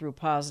through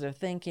positive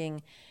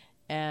thinking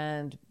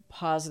and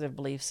positive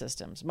belief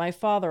systems. My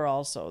father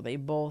also, they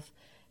both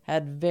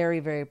had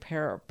very, very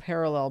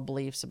parallel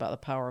beliefs about the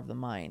power of the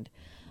mind.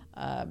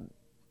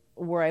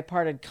 Where I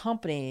parted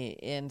company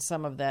in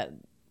some of that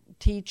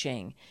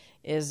teaching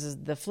is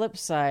the flip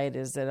side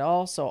is that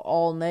also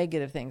all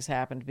negative things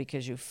happened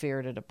because you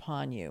feared it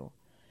upon you.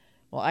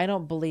 Well, I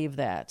don't believe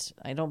that.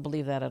 I don't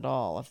believe that at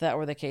all. If that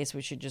were the case,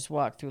 we should just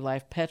walk through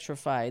life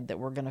petrified that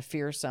we're going to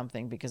fear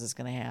something because it's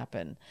going to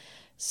happen.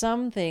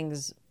 Some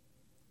things,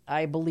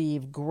 I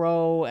believe,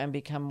 grow and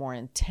become more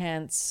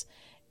intense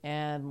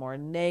and more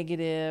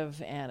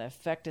negative and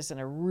affect us in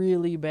a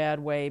really bad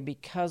way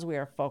because we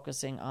are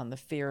focusing on the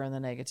fear and the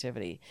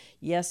negativity.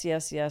 Yes,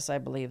 yes, yes, I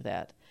believe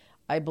that.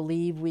 I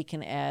believe we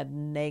can add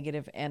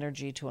negative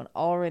energy to an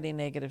already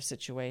negative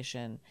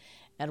situation,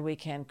 and we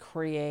can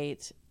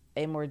create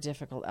a more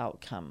difficult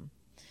outcome.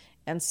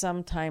 And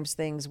sometimes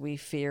things we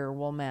fear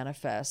will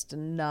manifest,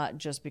 not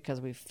just because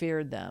we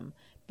feared them,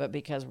 but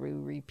because we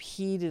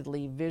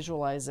repeatedly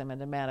visualize them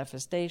into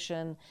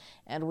manifestation,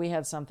 and we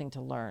had something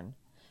to learn.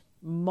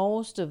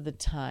 Most of the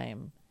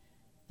time,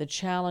 the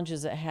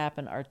challenges that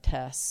happen are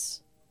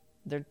tests.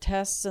 They're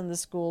tests in the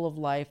school of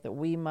life that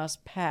we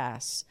must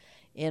pass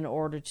in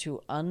order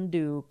to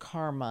undo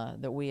karma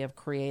that we have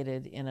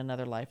created in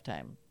another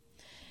lifetime.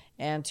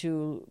 And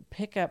to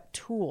pick up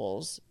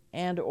tools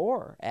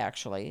or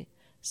actually,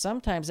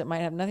 sometimes it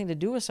might have nothing to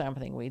do with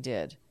something we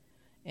did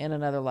in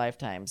another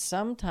lifetime.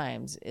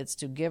 Sometimes it's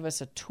to give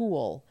us a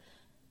tool,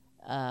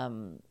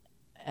 an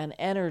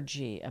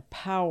energy, a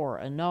power,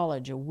 a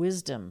knowledge, a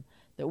wisdom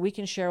that we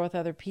can share with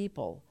other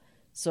people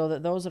so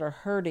that those that are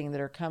hurting,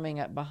 that are coming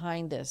up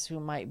behind us, who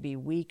might be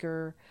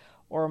weaker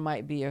or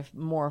might be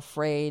more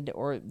afraid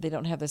or they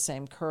don't have the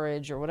same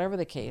courage or whatever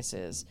the case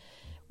is,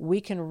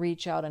 we can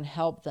reach out and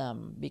help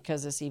them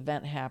because this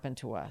event happened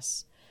to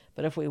us.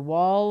 But if we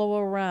wallow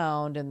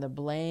around in the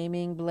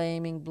blaming,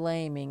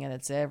 and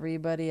it's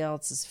everybody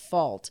else's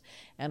fault,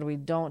 and we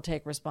don't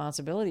take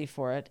responsibility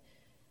for it,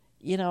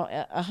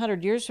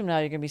 100 years from now,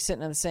 you're going to be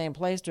sitting in the same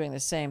place doing the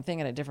same thing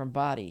in a different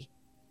body.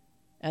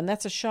 And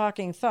that's a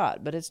shocking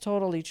thought, but it's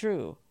totally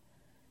true.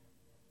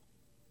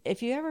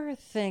 If you ever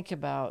think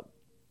about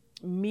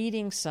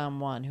meeting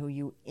someone who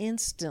you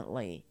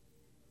instantly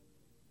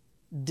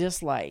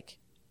dislike,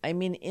 I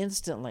mean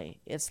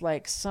instantly, it's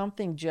like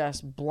something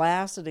just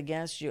blasted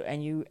against you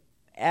and you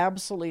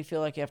absolutely feel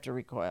like you have to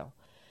recoil.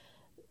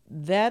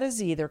 That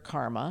is either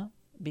karma,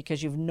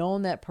 because you've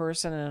known that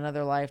person in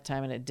another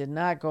lifetime and it did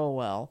not go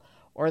well,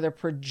 or they're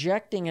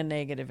projecting a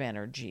negative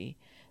energy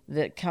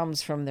that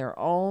comes from their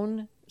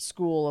own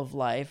school of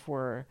life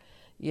where,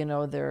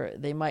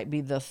 they might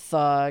be the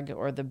thug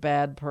or the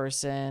bad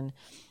person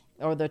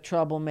or the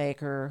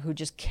troublemaker who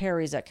just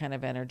carries that kind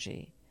of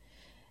energy.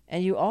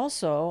 And you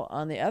also,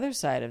 on the other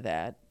side of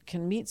that,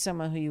 can meet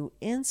someone who you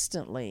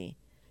instantly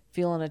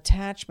feel an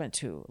attachment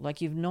to, like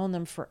you've known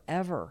them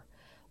forever.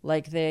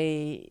 Like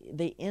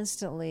they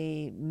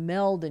instantly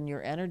meld in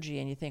your energy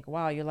and you think,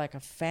 wow, you're like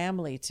a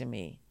family to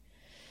me.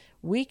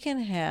 We can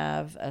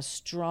have a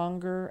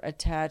stronger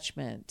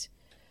attachment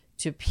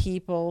to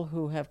people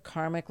who have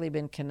karmically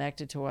been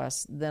connected to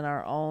us than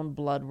our own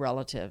blood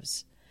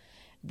relatives,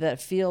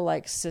 that feel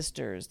like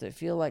sisters, that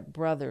feel like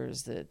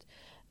brothers, that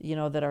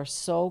are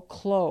so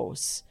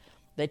close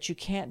that you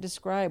can't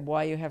describe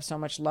why you have so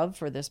much love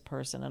for this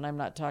person. And I'm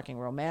not talking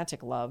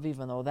romantic love,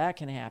 even though that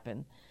can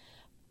happen.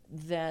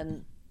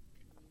 Then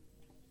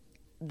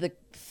the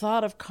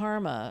thought of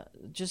karma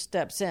just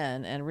steps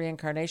in and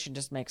reincarnation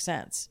just makes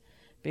sense,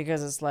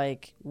 because it's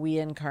like we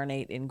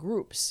incarnate in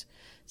groups.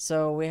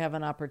 So we have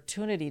an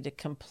opportunity to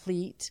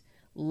complete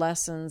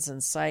lessons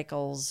and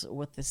cycles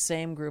with the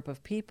same group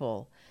of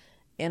people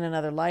in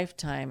another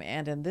lifetime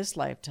and in this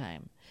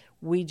lifetime.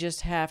 We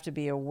just have to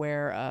be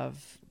aware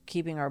of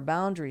keeping our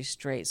boundaries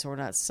straight so we're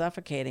not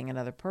suffocating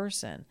another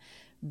person.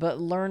 but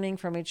learning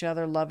from each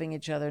other, loving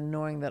each other,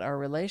 knowing that our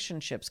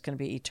relationships can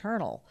be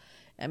eternal,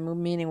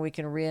 and meaning we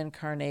can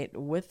reincarnate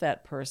with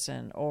that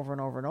person over and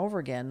over and over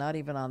again, not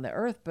even on the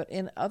earth, but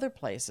in other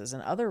places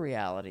and other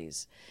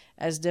realities,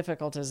 as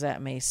difficult as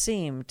that may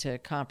seem to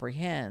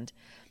comprehend.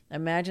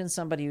 Imagine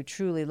somebody you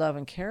truly love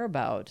and care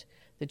about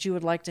that you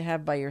would like to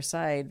have by your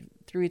side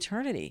through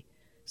eternity.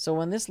 So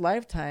when this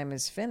lifetime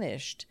is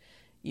finished,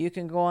 you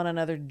can go on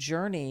another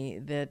journey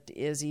that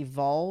is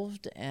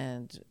evolved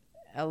and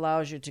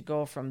allows you to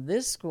go from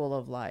this school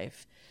of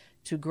life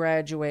to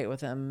graduate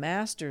with a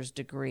master's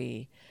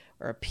degree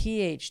or a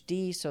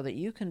PhD so that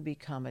you can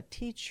become a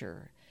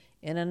teacher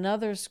in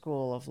another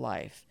school of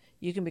life.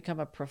 You can become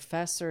a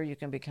professor, you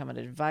can become an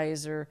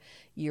advisor.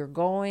 You're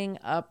going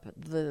up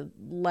the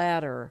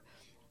ladder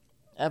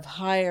of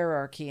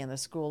hierarchy in the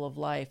school of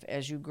life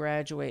as you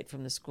graduate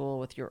from the school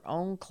with your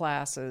own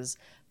classes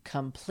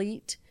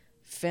complete,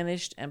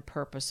 finished, and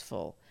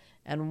purposeful.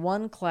 And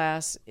one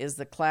class is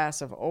the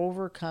class of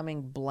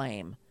overcoming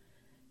blame.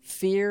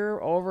 Fear,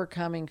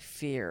 overcoming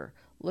fear.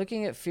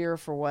 Looking at fear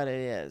for what it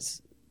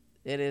is.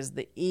 It is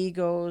the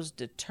ego's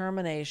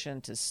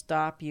determination to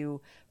stop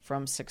you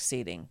from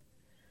succeeding.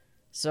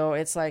 So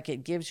it's like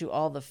it gives you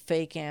all the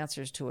fake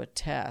answers to a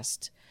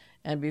test.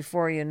 And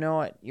before you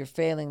know it, you're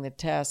failing the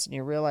test and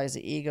you realize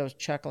the ego's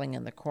chuckling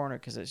in the corner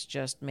because it's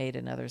just made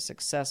another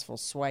successful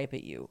swipe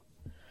at you.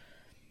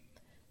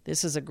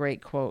 This is a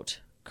great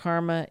quote.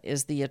 Karma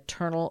is the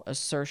eternal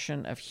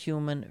assertion of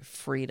human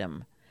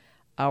freedom.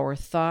 Our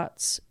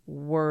thoughts,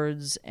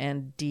 words,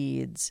 and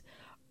deeds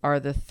are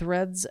the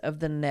threads of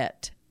the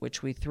net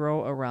which we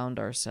throw around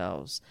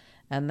ourselves.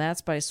 And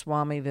that's by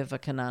Swami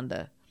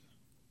Vivekananda.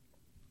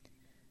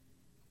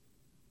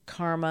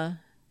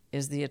 Karma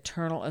is the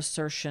eternal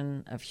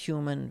assertion of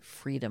human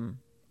freedom.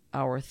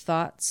 Our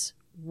thoughts,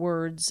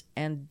 words,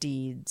 and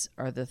deeds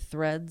are the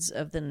threads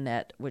of the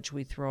net which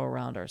we throw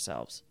around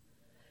ourselves.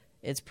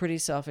 It's pretty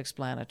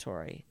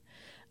self-explanatory.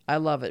 I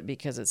love it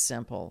because it's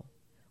simple.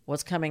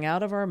 What's coming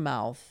out of our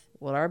mouth,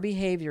 what our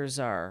behaviors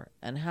are,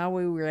 and how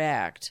we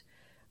react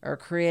are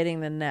creating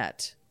the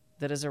net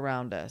that is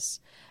around us.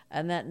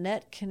 And that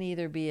net can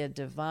either be a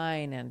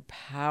divine and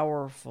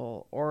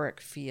powerful auric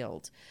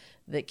field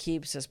that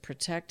keeps us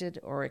protected,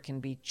 or it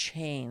can be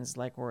chains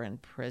like we're in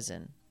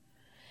prison.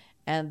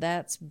 And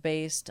that's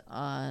based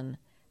on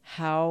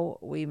how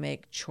we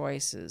make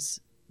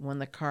choices when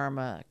the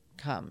karma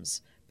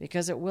comes,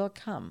 because it will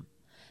come.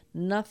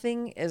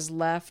 Nothing is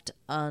left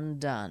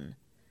undone.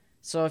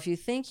 So if you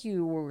think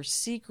you were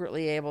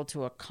secretly able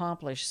to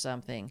accomplish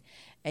something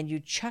and you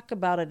chuck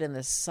about it in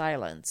the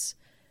silence,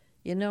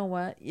 you know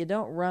what? You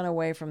don't run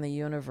away from the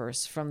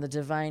universe, from the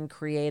divine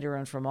creator,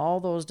 and from all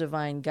those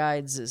divine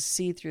guides that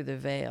see through the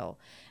veil.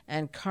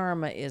 And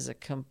karma is a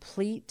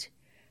complete,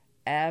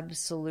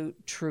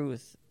 absolute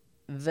truth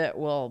that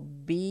will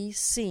be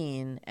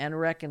seen and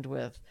reckoned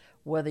with,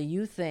 whether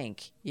you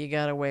think you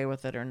got away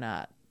with it or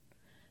not.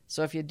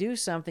 So if you do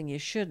something you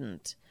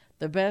shouldn't,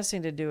 the best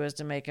thing to do is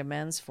to make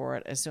amends for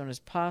it as soon as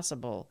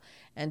possible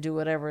and do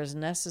whatever is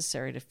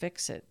necessary to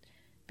fix it.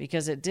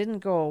 Because it didn't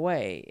go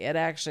away, it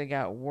actually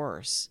got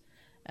worse.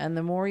 And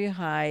the more you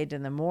hide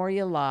and the more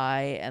you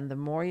lie and the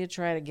more you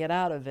try to get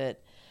out of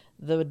it,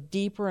 the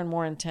deeper and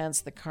more intense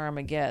the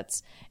karma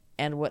gets.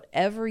 And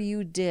whatever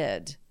you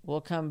did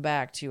will come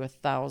back to you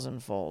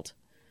 1,000-fold.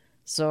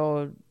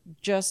 So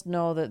just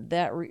know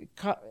that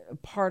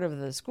part of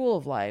the school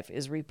of life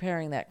is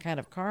repairing that kind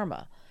of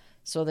karma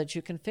so that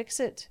you can fix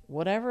it,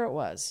 whatever it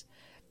was.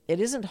 It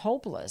isn't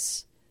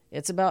hopeless.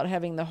 It's about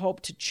having the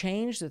hope to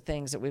change the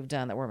things that we've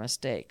done that were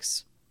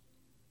mistakes.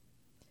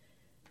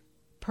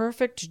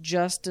 Perfect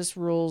justice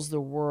rules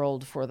the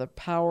world, for the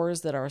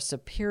powers that are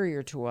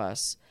superior to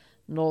us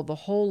know the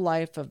whole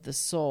life of the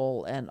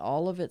soul and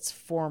all of its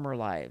former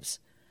lives,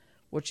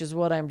 which is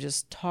what I'm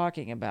just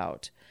talking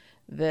about.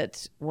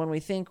 That when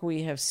we think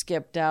we have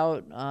skipped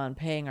out on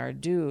paying our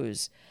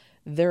dues,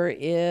 there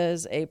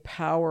is a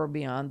power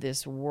beyond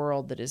this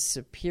world that is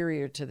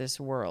superior to this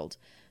world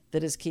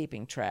that is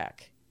keeping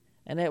track.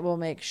 And it will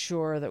make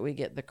sure that we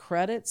get the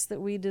credits that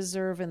we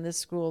deserve in this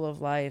school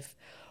of life,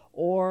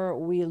 or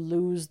we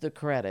lose the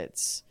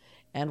credits.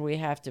 And we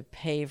have to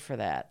pay for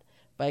that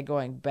by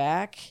going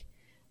back,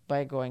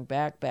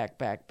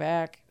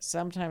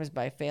 sometimes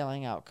by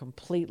failing out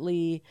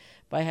completely,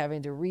 by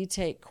having to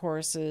retake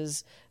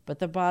courses. But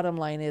the bottom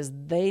line is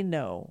they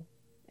know.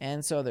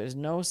 And so there's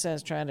no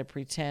sense trying to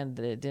pretend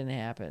that it didn't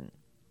happen.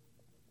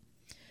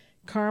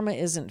 Karma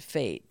isn't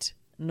fate,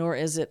 nor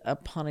is it a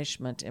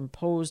punishment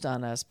imposed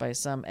on us by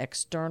some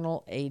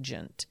external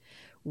agent.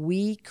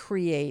 We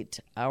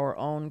create our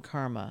own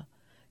karma.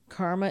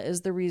 Karma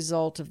is the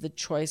result of the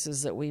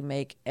choices that we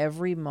make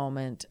every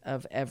moment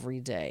of every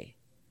day.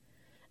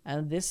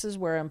 And this is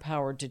where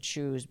empowered to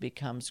choose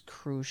becomes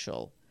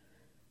crucial.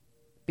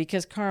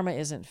 Because karma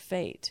isn't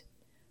fate.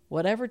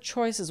 Whatever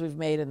choices we've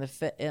made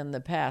in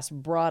the past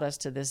brought us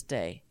to this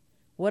day,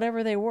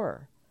 whatever they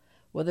were.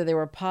 Whether they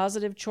were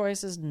positive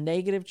choices,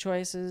 negative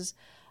choices,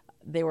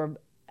 they were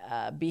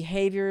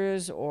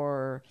behaviors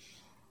or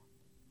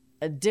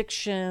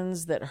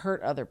addictions that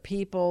hurt other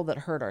people, that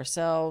hurt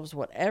ourselves,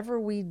 whatever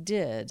we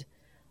did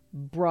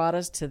brought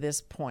us to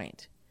this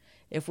point.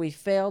 If we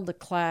failed the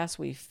class,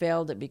 we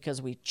failed it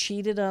because we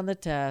cheated on the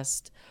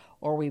test,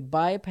 or we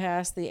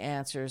bypassed the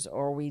answers,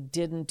 or we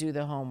didn't do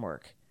the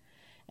homework.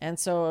 And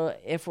so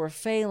if we're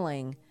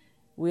failing,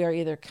 we are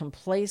either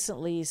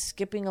complacently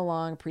skipping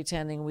along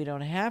pretending we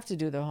don't have to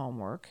do the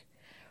homework,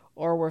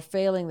 or we're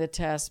failing the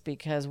test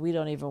because we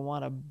don't even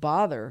want to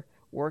bother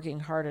working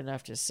hard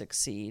enough to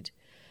succeed.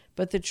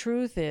 But the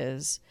truth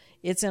is,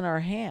 it's in our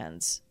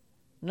hands.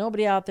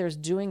 Nobody out there is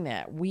doing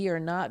that. We are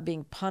not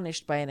being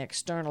punished by an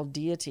external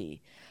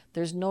deity.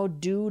 There's no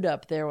dude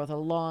up there with a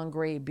long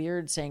gray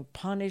beard saying,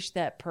 punish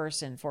that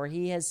person for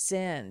he has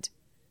sinned.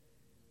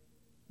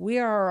 We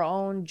are our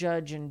own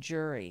judge and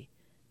jury.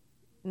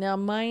 Now,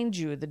 mind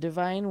you, the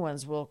divine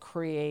ones will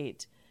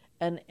create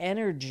an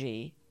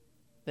energy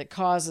that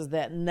causes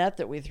that net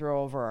that we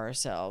throw over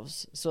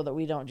ourselves so that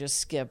we don't just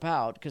skip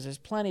out, because there's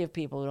plenty of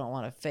people who don't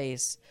want to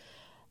face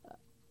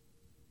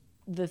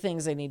the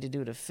things they need to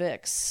do to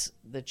fix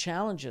the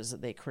challenges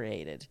that they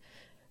created.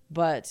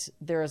 But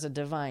there is a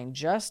divine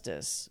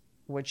justice,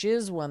 which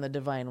is when the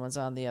divine ones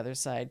on the other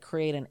side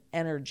create an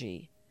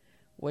energy,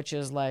 which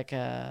is like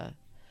a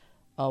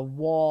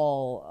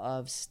wall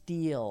of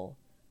steel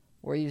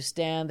where you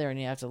stand there and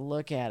you have to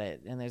look at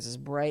it, and there's this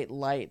bright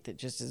light that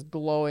just is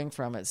glowing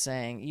from it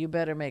saying, you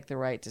better make the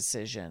right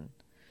decision.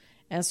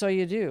 And so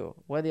you do.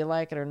 Whether you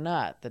like it or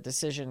not, the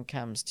decision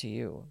comes to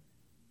you.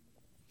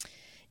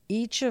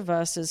 Each of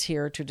us is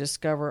here to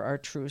discover our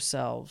true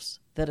selves,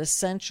 that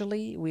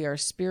essentially we are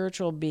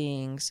spiritual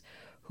beings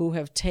who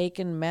have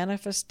taken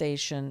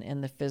manifestation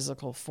in the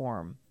physical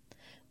form,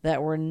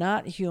 that we're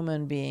not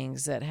human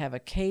beings that have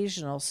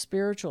occasional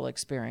spiritual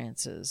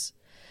experiences,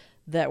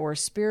 that we're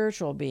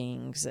spiritual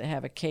beings that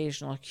have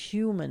occasional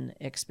human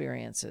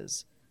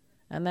experiences.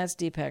 And that's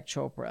Deepak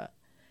Chopra.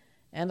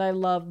 And I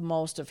love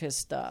most of his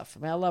stuff.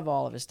 I mean, I love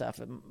all of his stuff,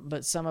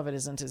 but some of it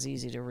isn't as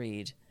easy to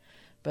read.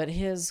 But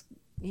he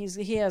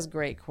has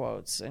great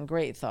quotes and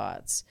great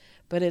thoughts.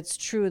 But it's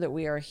true that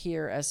we are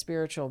here as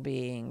spiritual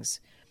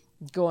beings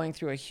going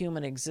through a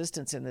human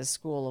existence in this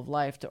school of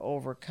life to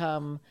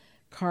overcome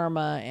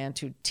karma and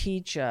to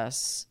teach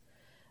us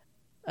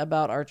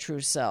about our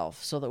true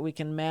self so that we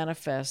can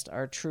manifest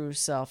our true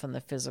self in the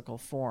physical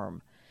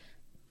form.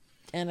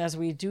 And as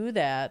we do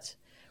that,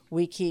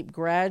 we keep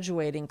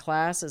graduating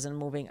classes and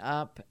moving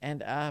up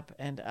and up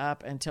and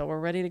up until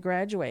we're ready to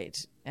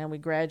graduate. And we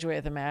graduate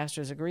with a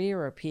master's degree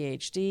or a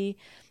PhD.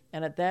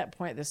 And at that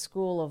point, the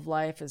school of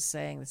life is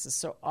saying, this is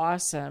so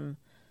awesome.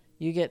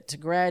 You get to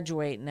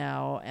graduate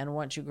now. And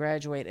once you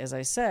graduate, as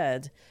I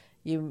said,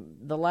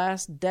 the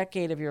last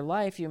decade of your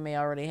life, you may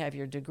already have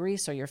your degree,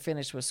 so you're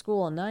finished with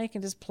school, and now you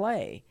can just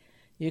play.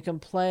 You can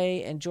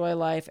play, enjoy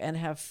life, and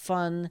have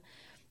fun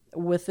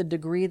with the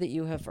degree that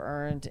you have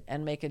earned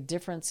and make a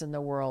difference in the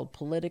world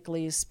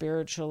politically,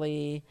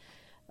 spiritually,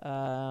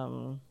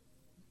 in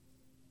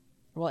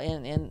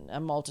a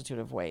multitude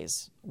of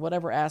ways.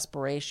 Whatever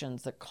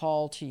aspirations that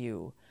call to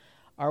you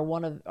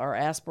are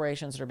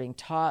aspirations that are being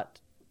taught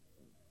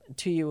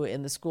to you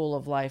in the school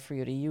of life for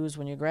you to use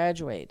when you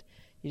graduate.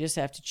 You just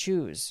have to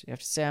choose. You have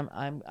to say,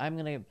 I'm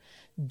going to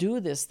do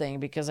this thing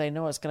because I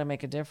know it's going to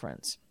make a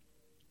difference.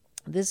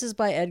 This is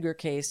by Edgar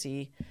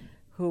Cayce,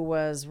 who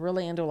was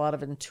really into a lot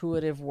of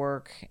intuitive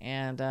work,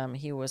 and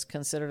he was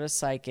considered a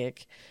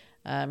psychic.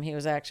 He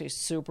was actually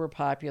super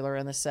popular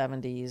in the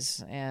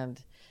 70s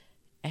and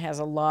has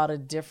a lot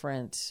of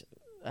different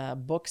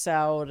books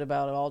out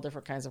about all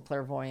different kinds of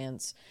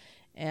clairvoyance.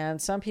 And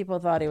some people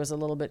thought he was a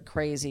little bit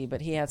crazy,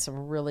 but he had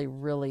some really,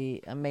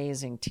 really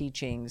amazing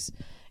teachings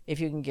if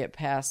you can get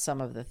past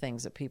some of the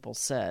things that people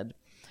said.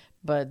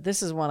 But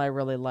this is one I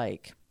really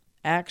like.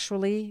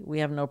 Actually, we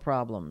have no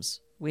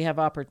problems. We have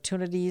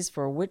opportunities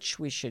for which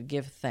we should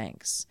give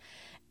thanks.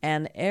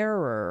 An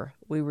error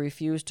we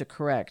refuse to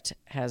correct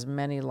has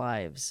many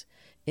lives.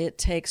 It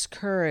takes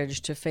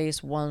courage to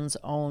face one's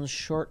own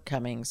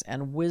shortcomings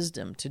and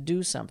wisdom to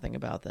do something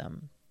about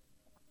them.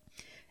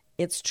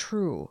 It's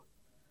true.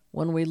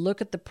 When we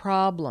look at the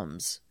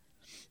problems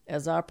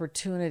as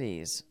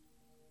opportunities,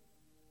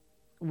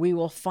 we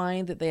will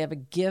find that they have a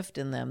gift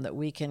in them that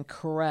we can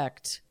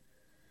correct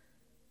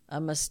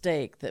a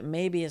mistake that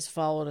maybe has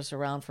followed us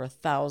around for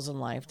 1,000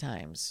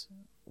 lifetimes.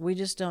 We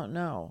just don't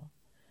know.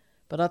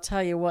 But I'll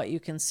tell you what, you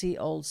can see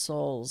old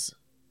souls.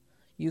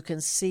 You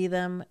can see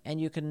them and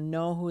you can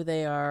know who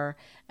they are,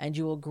 and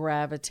you will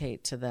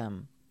gravitate to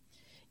them.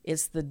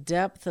 It's the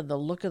depth of the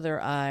look of their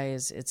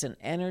eyes. It's an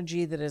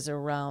energy that is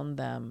around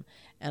them.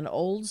 And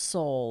old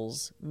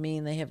souls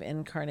mean they have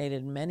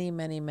incarnated many,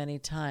 many, many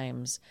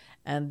times.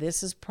 And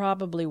this is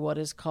probably what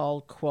is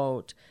called,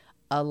 quote,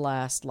 a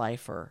last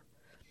lifer.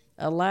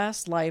 A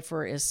last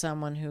lifer is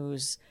someone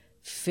who's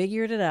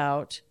figured it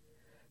out,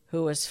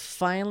 who is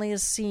finally a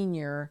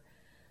senior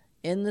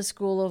in the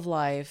school of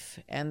life,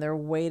 and they're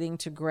waiting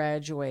to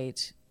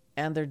graduate,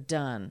 and they're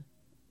done.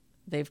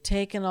 They've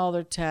taken all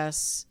their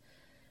tests.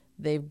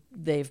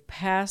 They've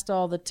passed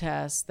all the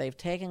tests. They've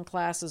taken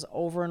classes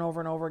over and over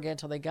and over again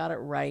until they got it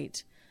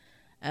right.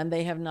 And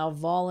they have now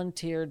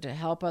volunteered to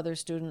help other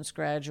students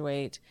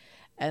graduate.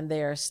 And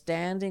they are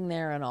standing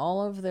there in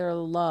all of their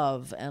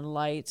love and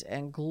light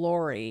and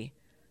glory,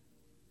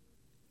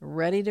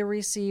 ready to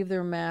receive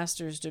their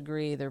master's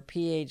degree, their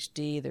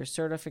PhD, their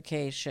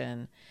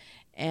certification.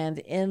 And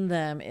in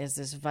them is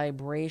this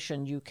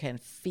vibration you can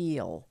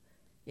feel.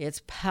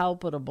 It's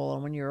palpable.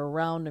 And when you're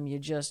around them, you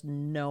just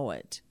know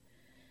it.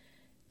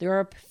 There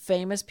are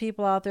famous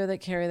people out there that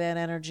carry that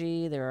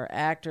energy. There are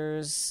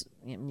actors,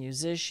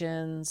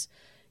 musicians,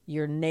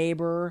 your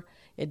neighbor.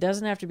 It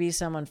doesn't have to be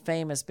someone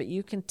famous, but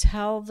you can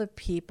tell the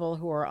people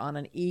who are on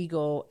an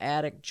ego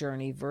addict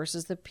journey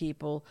versus the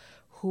people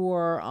who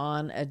are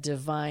on a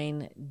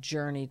divine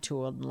journey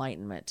to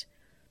enlightenment.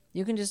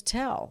 You can just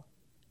tell.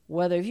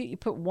 Whether if you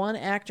put one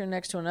actor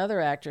next to another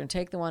actor and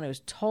take the one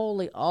who's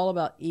totally all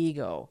about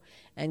ego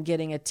and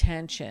getting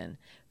attention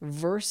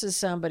versus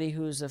somebody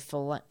who's a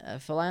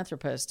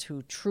philanthropist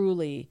who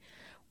truly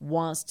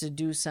wants to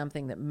do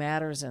something that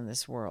matters in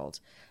this world.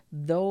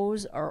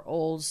 Those are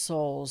old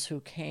souls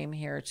who came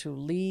here to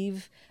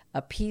leave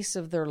a piece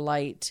of their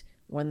light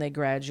when they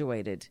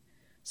graduated.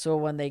 So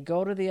when they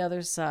go to the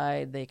other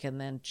side, they can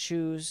then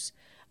choose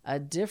a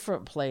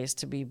different place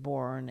to be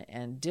born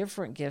and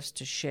different gifts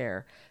to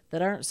share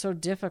that aren't so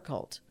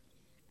difficult.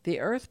 The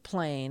earth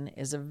plane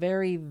is a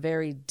very,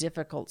 very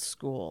difficult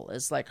school.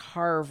 It's like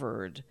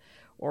Harvard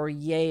or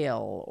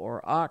Yale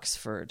or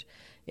Oxford.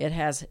 It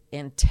has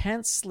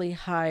intensely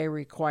high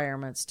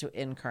requirements to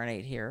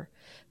incarnate here.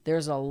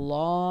 There's a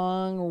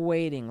long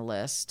waiting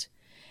list,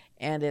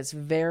 and it's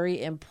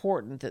very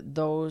important that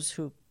those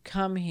who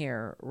come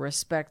here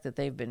respect that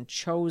they've been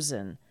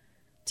chosen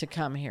to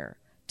come here,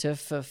 to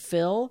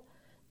fulfill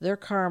their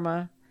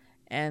karma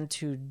and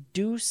to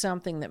do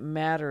something that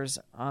matters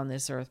on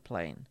this earth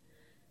plane.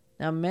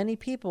 Now, many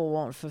people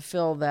won't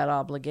fulfill that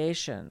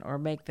obligation or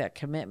make that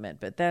commitment,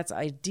 but that's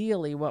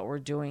ideally what we're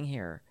doing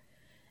here.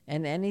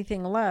 And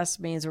anything less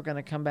means we're going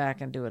to come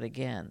back and do it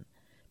again.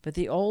 But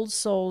the old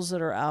souls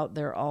that are out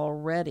there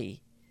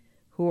already,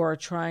 who are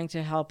trying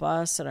to help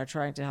us and are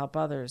trying to help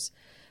others,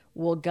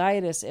 will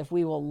guide us if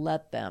we will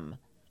let them.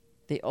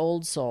 The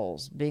old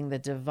souls, being the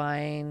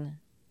divine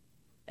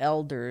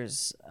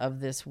elders of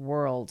this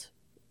world,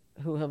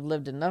 who have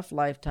lived enough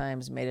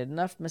lifetimes, made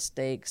enough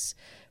mistakes,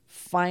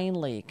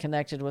 finally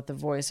connected with the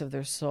voice of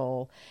their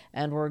soul,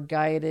 and were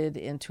guided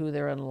into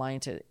their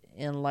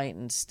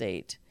enlightened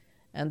state.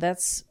 And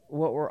that's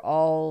what we're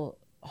all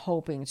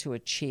hoping to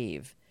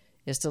achieve,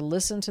 is to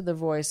listen to the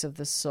voice of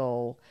the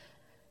soul,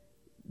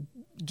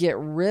 get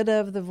rid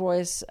of the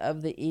voice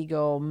of the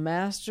ego,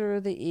 master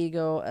the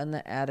ego and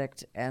the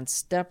addict, and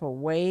step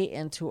away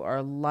into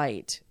our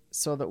light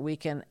so that we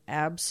can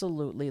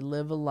absolutely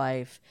live a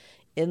life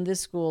in the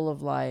school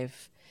of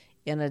life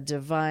in a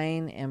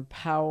divine,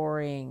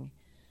 empowering,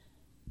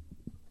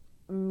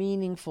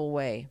 meaningful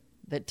way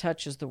that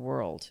touches the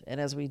world. And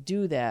as we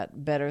do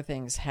that, better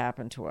things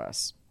happen to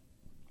us.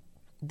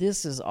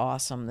 This is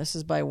awesome. This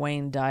is by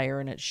Wayne Dyer,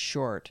 and it's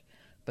short,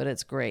 but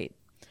it's great.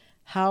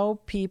 How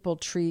people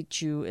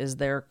treat you is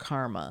their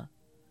karma.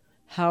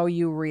 How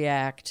you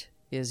react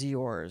is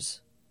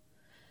yours.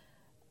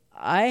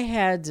 I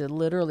had to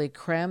literally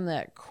cram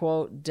that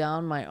quote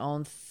down my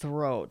own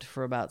throat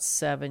for about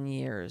 7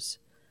 years.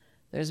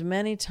 There's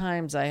many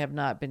times I have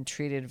not been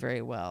treated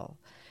very well,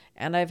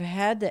 and I've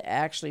had to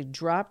actually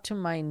drop to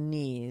my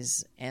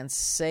knees and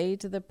say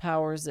to the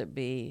powers that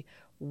be,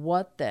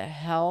 what the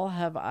hell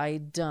have I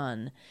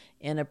done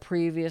in a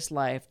previous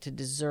life to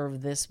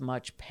deserve this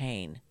much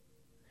pain?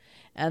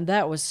 And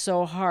that was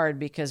so hard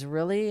because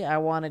really I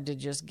wanted to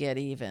just get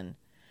even.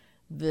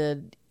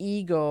 The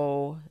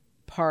ego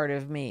part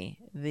of me,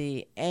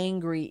 the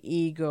angry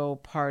ego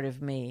part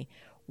of me,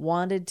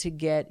 wanted to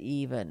get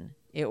even.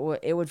 It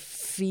would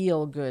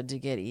feel good to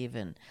get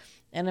even.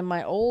 And in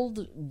my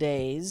old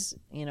days,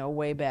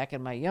 way back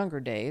in my younger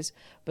days,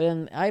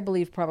 but I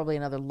believe probably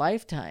in other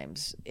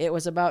lifetimes, it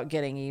was about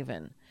getting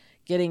even,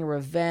 getting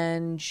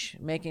revenge,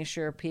 making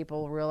sure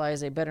people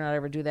realize they better not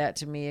ever do that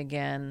to me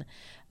again.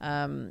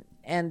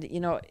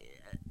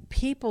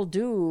 People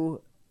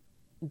do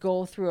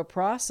go through a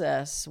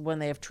process when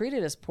they have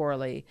treated us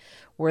poorly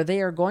where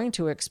they are going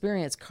to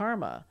experience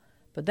karma,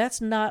 but that's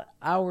not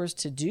ours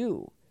to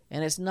do.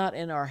 And it's not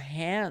in our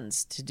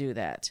hands to do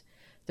that.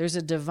 There's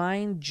a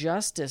divine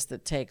justice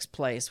that takes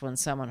place when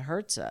someone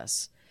hurts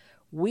us.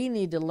 We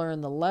need to learn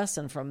the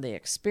lesson from the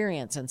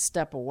experience and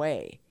step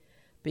away,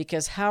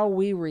 because how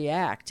we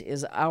react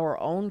is our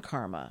own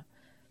karma.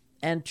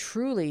 And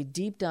truly,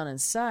 deep down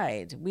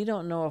inside, we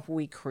don't know if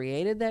we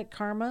created that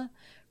karma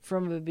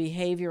from a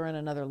behavior in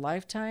another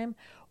lifetime,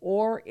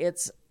 or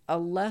it's a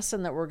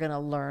lesson that we're going to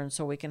learn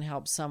so we can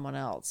help someone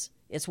else.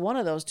 It's one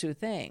of those two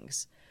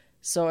things.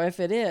 So if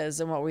it is,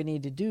 then what we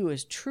need to do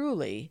is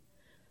truly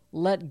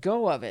let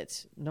go of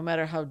it. No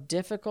matter how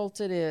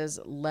difficult it is,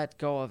 let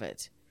go of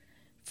it.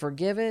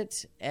 Forgive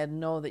it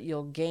and know that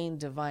you'll gain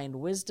divine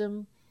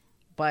wisdom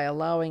by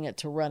allowing it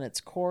to run its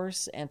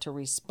course and to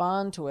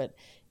respond to it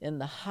in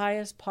the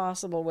highest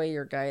possible way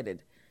you're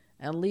guided,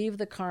 and leave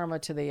the karma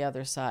to the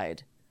other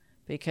side.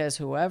 Because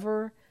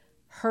whoever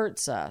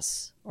hurts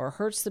us or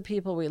hurts the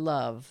people we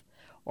love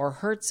or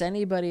hurts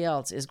anybody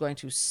else is going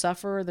to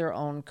suffer their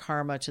own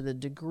karma to the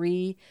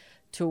degree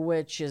to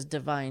which is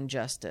divine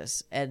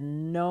justice.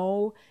 And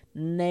no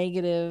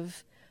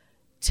negative,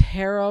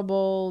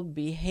 terrible,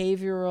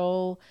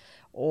 behavioral,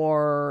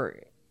 or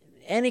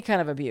any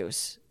kind of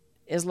abuse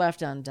is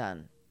left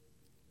undone.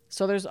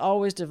 So there's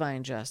always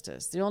divine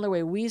justice. The only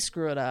way we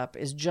screw it up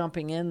is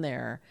jumping in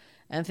there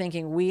and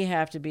thinking we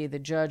have to be the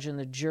judge and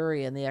the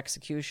jury and the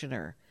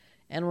executioner.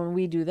 And when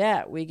we do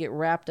that, we get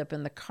wrapped up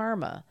in the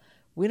karma.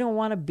 We don't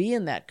want to be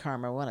in that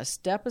karma. We want to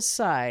step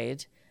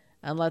aside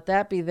and let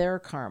that be their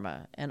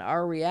karma. And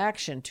our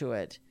reaction to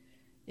it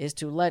is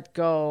to let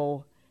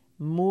go,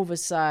 move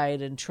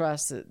aside, and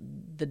trust that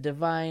the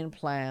divine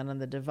plan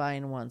and the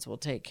divine ones will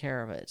take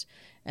care of it.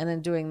 And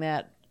in doing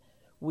that,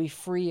 we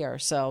free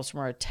ourselves from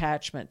our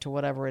attachment to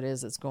whatever it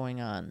is that's going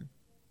on.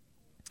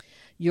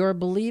 Your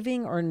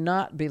believing or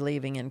not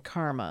believing in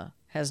karma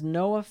has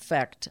no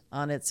effect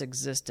on its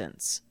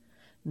existence,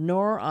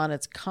 nor on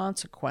its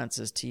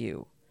consequences to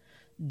you,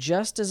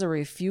 just as a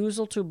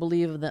refusal to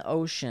believe in the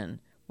ocean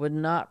would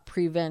not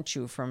prevent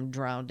you from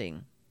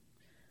drowning.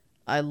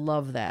 I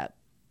love that.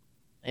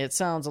 It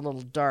sounds a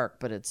little dark,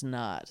 but it's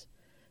not.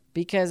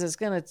 Because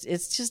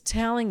it's just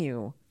telling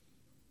you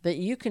that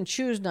you can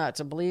choose not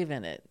to believe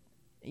in it.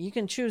 You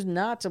can choose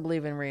not to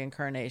believe in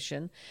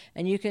reincarnation,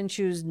 and you can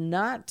choose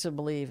not to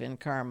believe in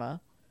karma,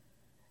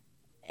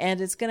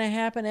 and it's going to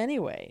happen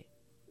anyway.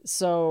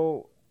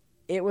 So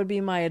it would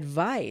be my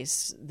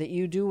advice that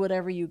you do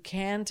whatever you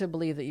can to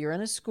believe that you're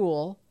in a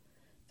school.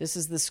 This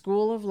is the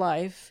school of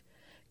life.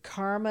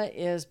 Karma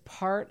is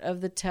part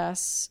of the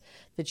tests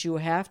that you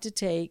have to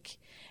take,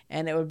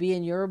 and it would be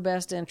in your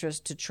best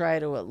interest to try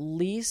to at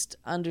least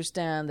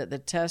understand that the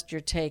test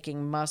you're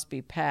taking must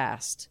be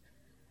passed,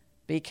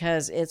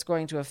 because it's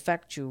going to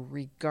affect you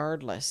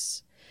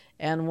regardless.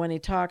 And when he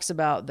talks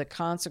about the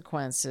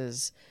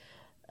consequences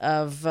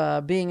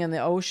of being in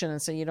the ocean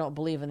and saying you don't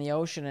believe in the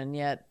ocean and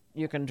yet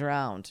you can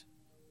drown,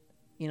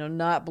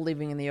 not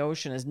believing in the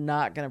ocean is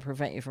not going to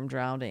prevent you from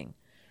drowning.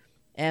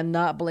 And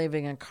not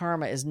believing in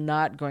karma is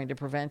not going to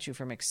prevent you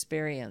from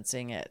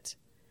experiencing it.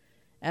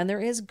 And there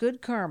is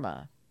good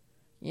karma.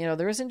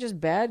 There isn't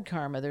just bad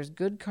karma, there's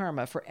good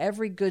karma. For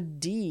every good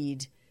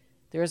deed,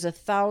 there is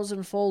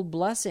 1,000-fold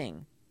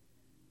blessing.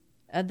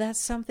 And that's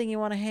something you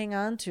want to hang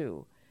on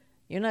to.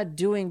 You're not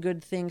doing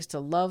good things to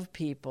love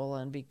people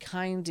and be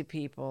kind to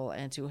people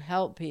and to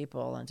help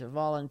people and to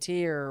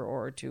volunteer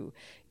or to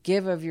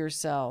give of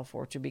yourself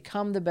or to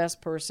become the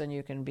best person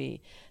you can be,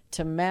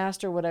 to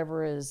master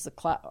whatever is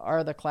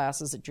are the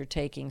classes that you're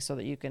taking so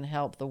that you can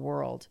help the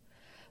world.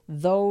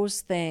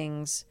 Those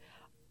things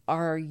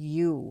are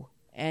you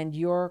and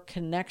your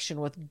connection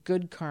with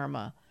good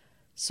karma,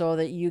 so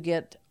that you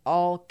get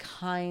all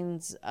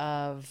kinds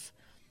of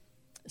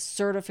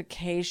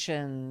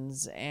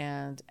certifications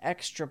and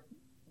extra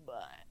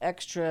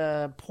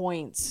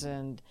points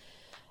and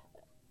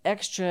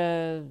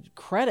extra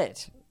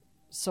credit,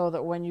 so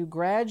that when you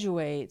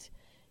graduate,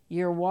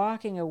 you're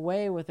walking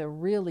away with a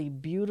really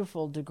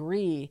beautiful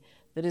degree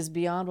that is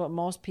beyond what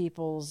most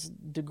people's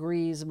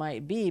degrees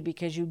might be,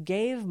 because you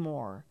gave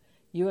more,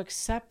 you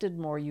accepted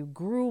more, you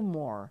grew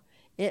more,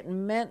 it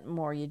meant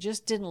more, you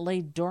just didn't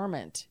lay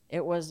dormant.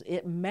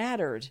 It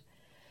mattered.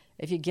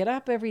 If you get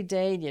up every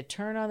day and you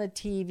turn on the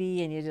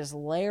TV and you just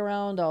lay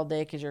around all day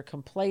because you're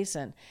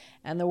complacent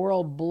and the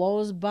world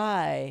blows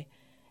by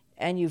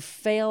and you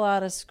fail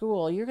out of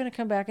school, you're going to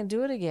come back and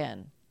do it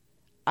again.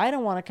 I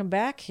don't want to come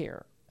back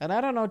here. And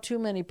I don't know too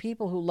many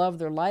people who love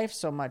their life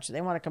so much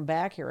they want to come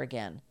back here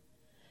again.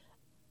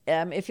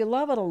 If you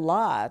love it a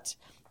lot,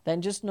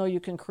 then just know you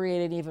can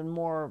create an even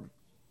more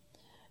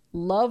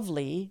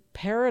lovely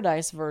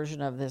paradise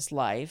version of this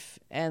life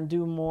and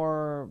do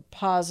more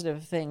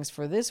positive things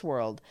for this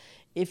world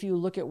if you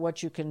look at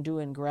what you can do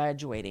in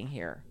graduating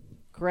here,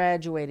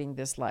 graduating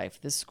this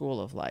life, this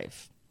school of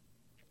life.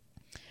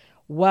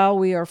 While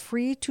we are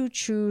free to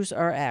choose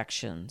our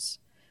actions,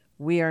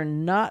 we are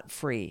not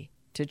free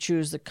to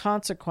choose the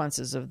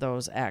consequences of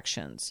those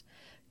actions.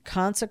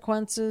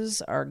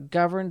 Consequences are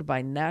governed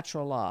by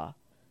natural law,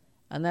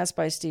 and that's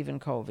by Stephen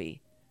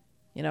Covey.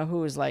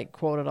 Who is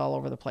quoted all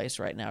over the place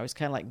right now. He's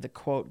kind of like the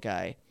quote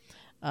guy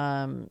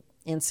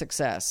in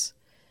Success.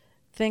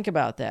 Think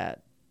about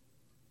that.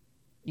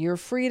 You're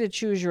free to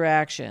choose your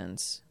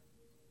actions,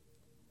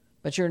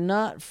 but you're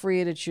not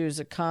free to choose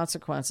the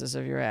consequences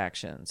of your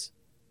actions.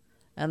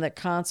 And that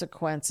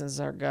consequences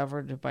are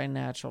governed by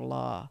natural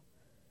law.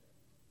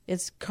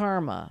 It's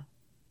karma.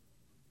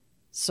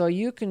 So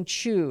you can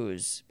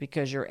choose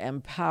because you're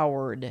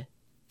empowered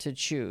to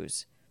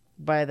choose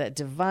by that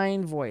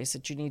divine voice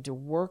that you need to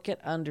work at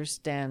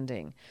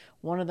understanding.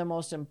 One of the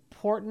most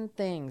important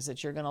things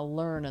that you're going to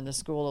learn in the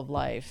school of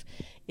life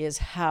is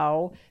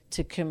how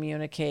to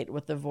communicate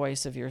with the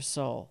voice of your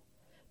soul.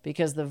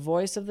 because the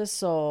voice of the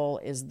soul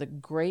is the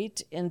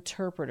great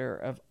interpreter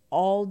of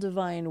all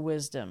divine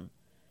wisdom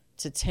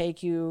to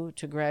take you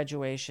to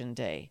graduation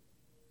day.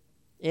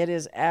 It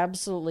is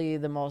absolutely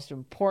the most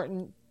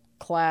important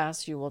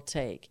class you will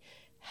take.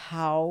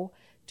 How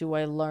do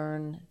I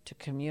learn to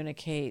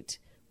communicate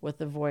with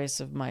the voice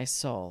of my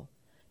soul?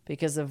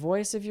 Because the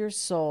voice of your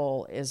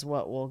soul is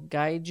what will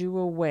guide you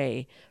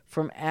away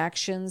from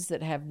actions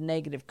that have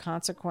negative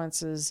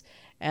consequences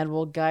and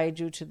will guide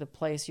you to the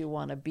place you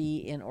want to be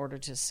in order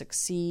to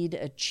succeed,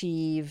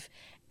 achieve,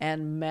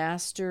 and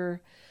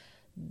master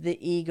the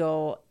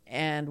ego,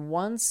 and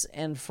once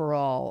and for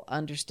all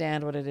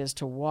understand what it is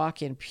to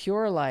walk in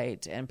pure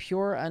light and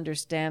pure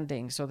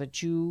understanding so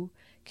that you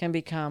can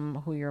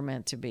become who you're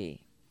meant to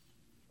be.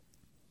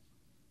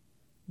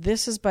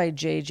 This is by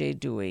J.J.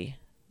 Dewey.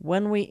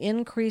 When we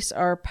increase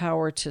our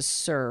power to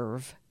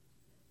serve,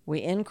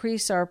 we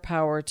increase our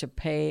power to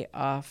pay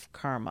off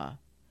karma.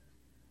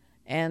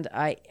 And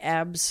I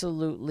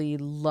absolutely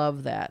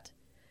love that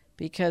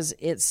because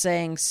it's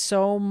saying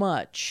so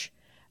much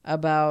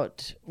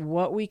about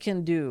what we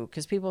can do.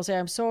 Because people say,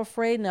 I'm so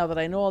afraid now that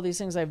I know all these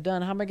things I've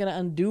done. How am I going to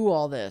undo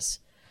all this?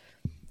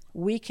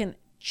 We can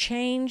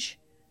change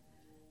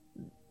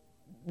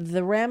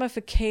the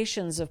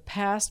ramifications of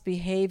past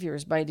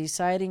behaviors by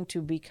deciding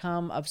to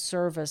become of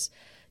service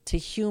to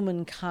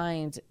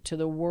humankind, to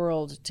the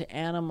world, to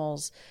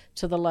animals,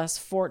 to the less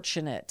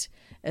fortunate.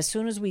 As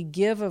soon as we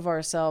give of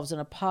ourselves in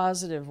a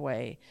positive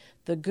way,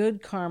 the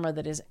good karma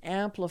that is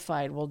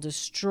amplified will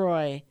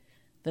destroy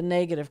the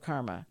negative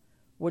karma,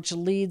 which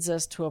leads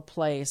us to a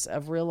place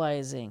of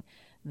realizing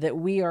that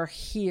we are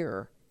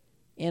here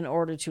in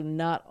order to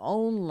not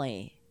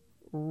only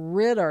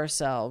rid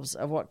ourselves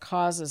of what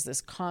causes this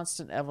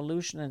constant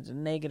evolution into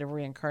negative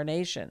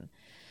reincarnation,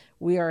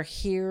 we are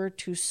here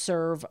to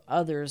serve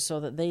others so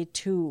that they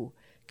too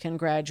can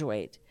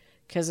graduate.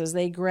 Because as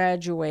they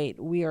graduate,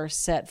 we are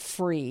set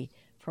free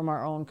from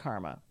our own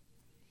karma.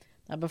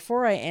 Now,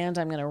 before I end,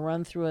 I'm going to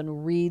run through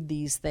and read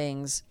these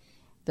things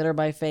that are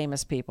by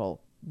famous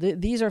people.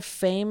 These are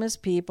famous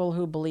people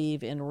who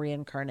believe in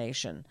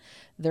reincarnation.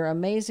 They're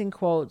amazing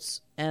quotes,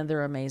 and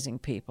they're amazing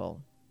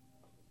people.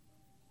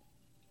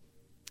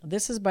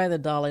 This is by the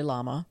Dalai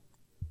Lama,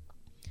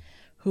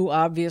 who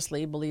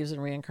obviously believes in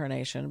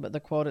reincarnation, but the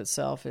quote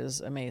itself is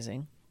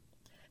amazing.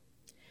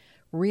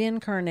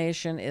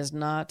 Reincarnation is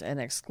not an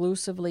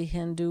exclusively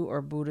Hindu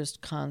or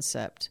Buddhist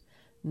concept,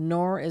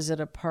 nor is it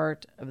a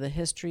part of the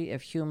history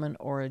of human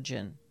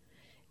origin.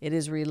 It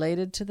is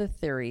related to the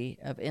theory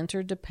of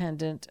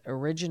interdependent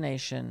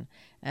origination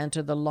and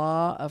to the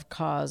law of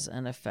cause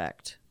and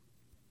effect.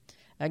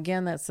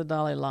 Again, that's the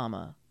Dalai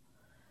Lama.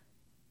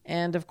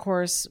 And of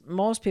course,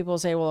 most people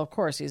say, well, of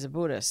course, he's a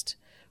Buddhist.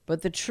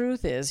 But the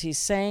truth is, he's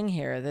saying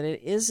here that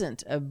it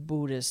isn't a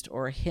Buddhist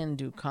or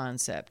Hindu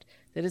concept,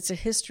 that it's a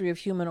history of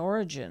human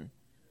origin,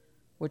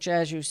 which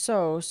as you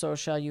sow, so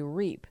shall you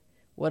reap.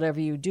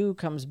 Whatever you do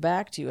comes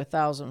back to you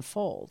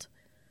 1,000-fold,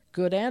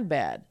 good and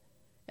bad.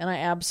 And I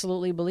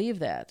absolutely believe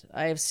that.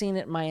 I have seen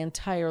it my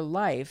entire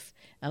life,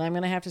 and I'm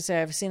going to have to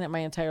say I've seen it my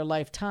entire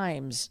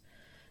lifetimes.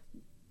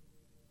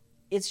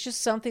 It's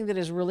just something that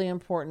is really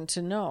important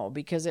to know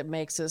because it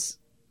makes us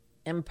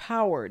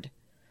empowered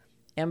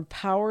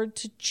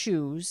to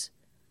choose,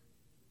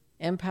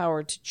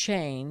 empowered to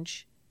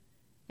change.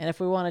 And if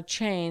we want to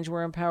change,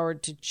 we're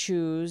empowered to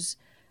choose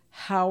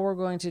how we're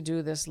going to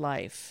do this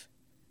life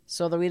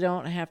so that we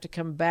don't have to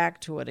come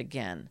back to it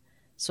again,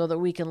 so that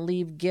we can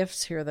leave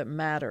gifts here that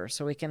matter,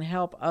 so we can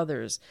help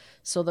others,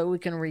 so that we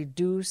can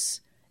reduce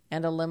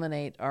and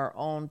eliminate our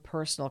own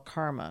personal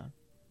karma.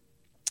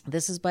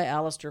 This is by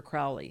Aleister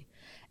Crowley.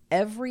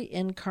 Every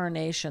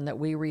incarnation that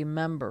we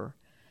remember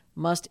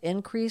must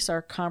increase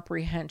our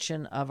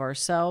comprehension of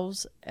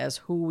ourselves as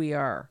who we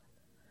are.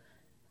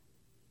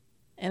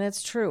 And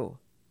it's true.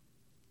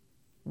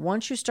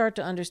 Once you start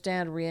to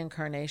understand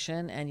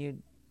reincarnation and you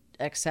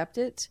accept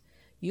it,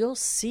 you'll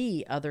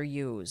see other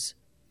yous.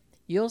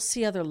 You'll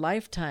see other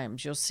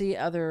lifetimes. You'll see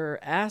other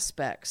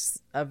aspects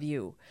of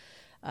you.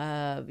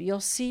 You'll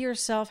see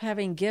yourself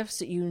having gifts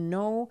that you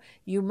know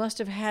you must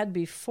have had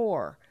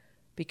before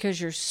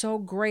because you're so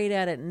great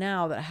at it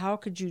now that how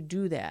could you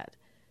do that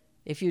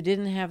if you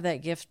didn't have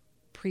that gift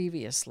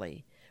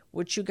previously,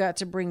 which you got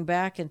to bring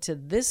back into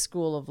this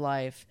school of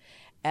life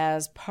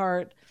as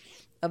part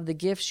of the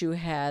gifts you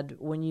had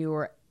when you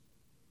were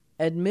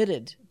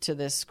admitted to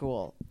this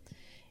school.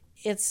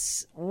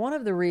 It's one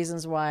of the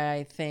reasons why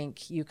I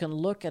think you can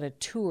look at a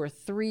 2 or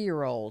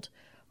 3-year-old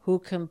who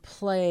can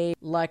play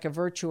like a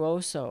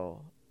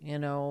virtuoso,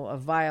 a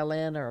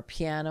violin or a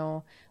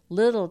piano,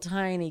 little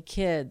tiny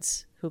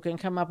kids who can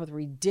come up with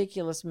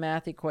ridiculous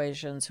math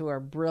equations who are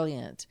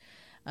brilliant,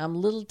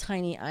 little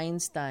tiny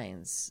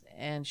Einsteins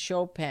and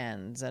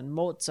Chopins and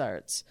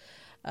Mozarts.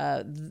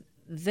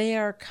 They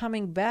are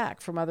coming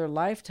back from other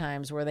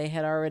lifetimes where they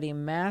had already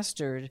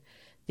mastered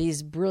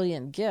these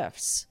brilliant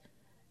gifts.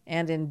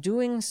 And in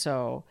doing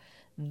so,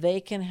 they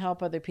can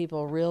help other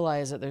people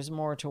realize that there's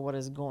more to what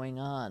is going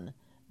on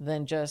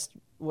than just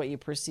what you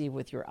perceive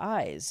with your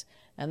eyes.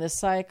 And this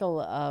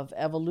cycle of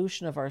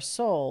evolution of our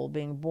soul,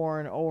 being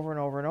born over and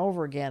over and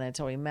over again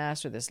until we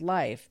master this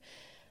life,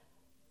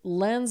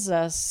 lends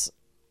us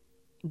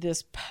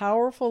this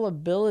powerful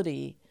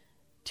ability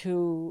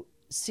to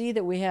see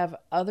that we have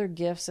other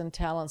gifts and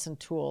talents and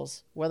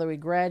tools, whether we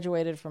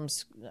graduated from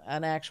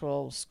an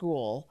actual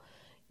school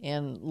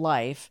in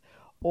life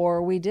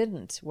or we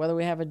didn't, whether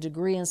we have a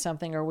degree in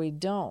something or we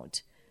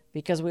don't,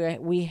 because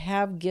we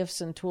have gifts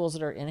and tools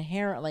that are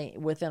inherently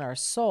within our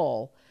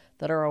soul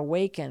that are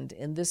awakened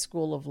in this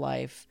school of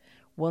life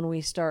when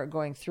we start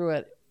going through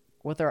it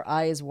with our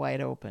eyes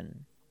wide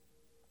open.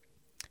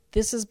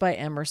 This is by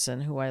Emerson,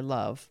 who I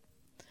love.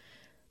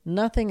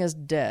 Nothing is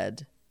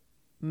dead.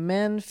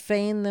 Men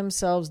feign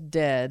themselves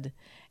dead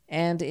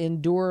and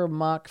endure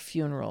mock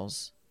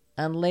funerals,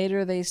 and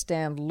later they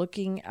stand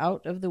looking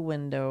out of the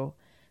window,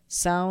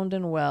 sound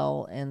and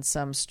well in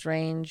some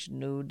strange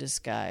new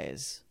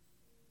disguise.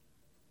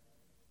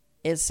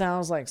 It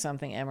sounds like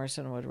something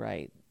Emerson would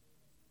write,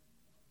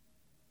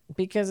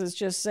 because it's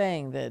just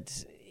saying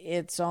that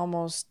it's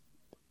almost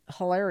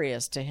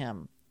hilarious to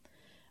him.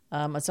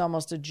 It's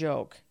almost a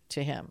joke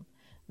to him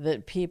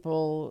that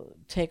people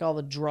take all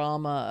the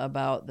drama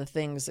about the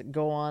things that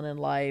go on in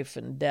life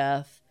and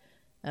death,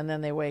 and then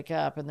they wake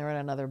up and they're in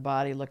another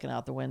body looking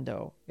out the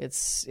window.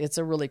 It's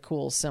a really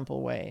cool,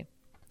 simple way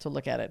to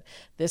look at it.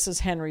 This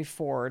is Henry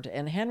Ford.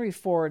 And Henry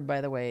Ford,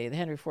 by the way,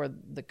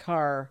 the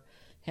car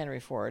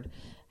Henry Ford,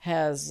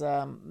 has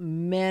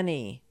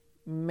many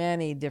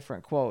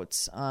different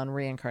quotes on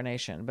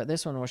reincarnation, but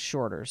this one was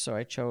shorter, so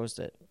I chose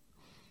it.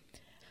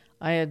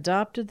 I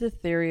adopted the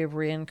theory of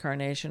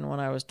reincarnation when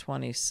I was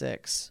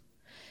 26.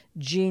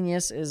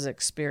 Genius is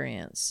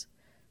experience.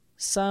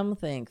 Some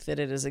think that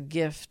it is a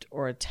gift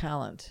or a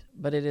talent,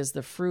 but it is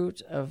the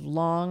fruit of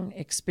long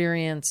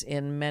experience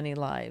in many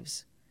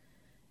lives.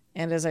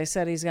 And as I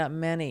said, he's got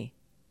many.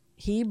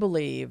 He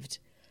believed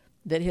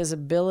that his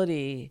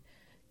ability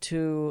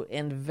to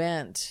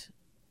invent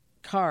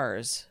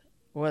cars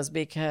was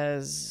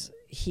because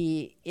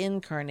he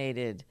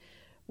incarnated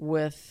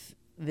with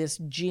this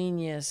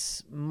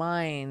genius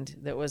mind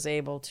that he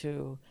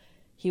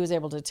was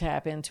able to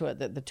tap into it,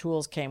 that the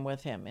tools came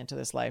with him into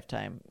this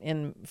lifetime,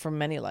 from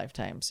many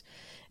lifetimes.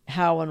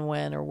 How and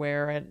when or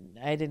where,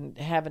 I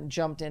haven't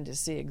jumped in to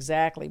see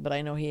exactly, but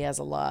I know he has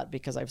a lot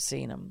because I've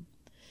seen him.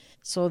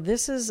 So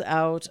this is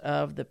out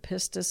of the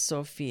Pistis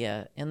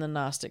Sophia in the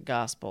Gnostic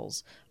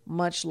Gospels,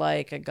 much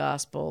like a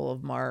Gospel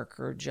of Mark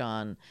or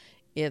John.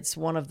 It's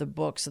one of the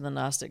books in the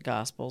Gnostic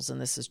Gospels,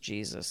 and this is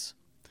Jesus.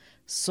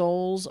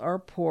 Souls are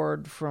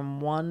poured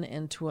from one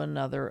into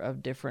another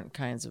of different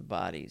kinds of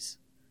bodies.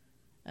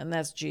 And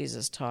that's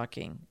Jesus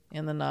talking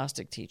in the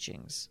Gnostic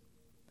teachings.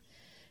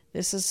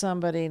 This is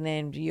somebody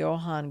named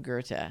Johann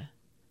Goethe.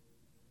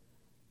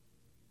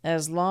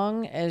 As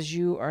long as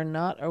you are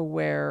not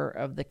aware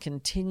of the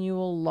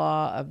continual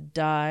law of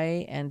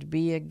die and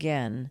be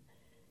again,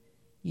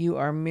 you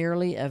are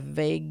merely a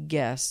vague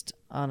guest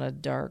on a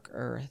dark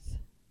earth.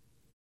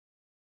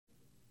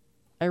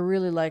 I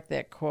really like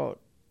that quote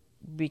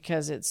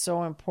because it's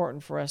so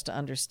important for us to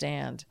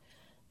understand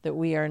that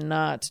we are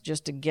not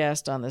just a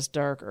guest on this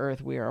dark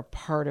earth, we are a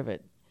part of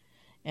it.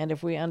 And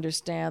if we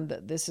understand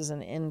that this is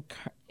an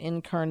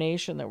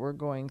incarnation that we're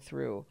going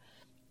through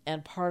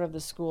and part of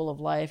the school of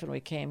life, and we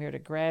came here to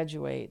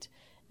graduate,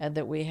 and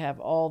that we have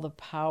all the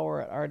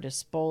power at our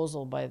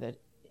disposal by the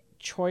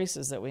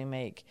choices that we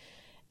make,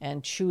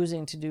 and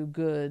choosing to do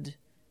good,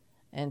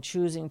 and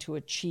choosing to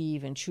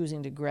achieve, and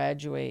choosing to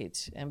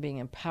graduate, and being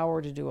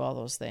empowered to do all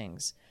those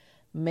things,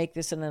 make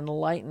this an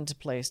enlightened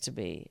place to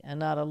be, and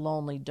not a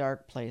lonely,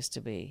 dark place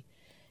to be.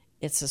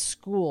 It's a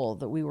school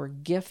that we were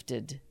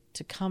gifted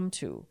to come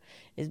to.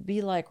 It'd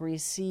be like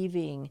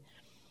receiving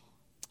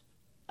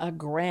a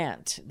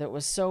grant that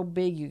was so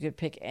big you could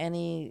pick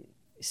any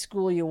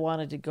school you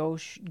wanted to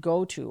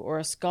go to, or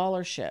a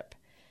scholarship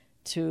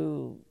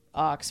to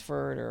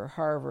Oxford or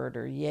Harvard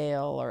or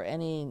Yale or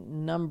any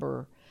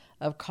number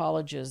of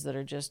colleges that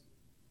are just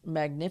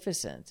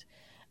magnificent,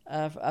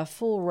 a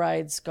full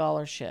ride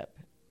scholarship.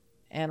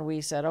 And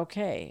we said,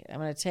 okay, I'm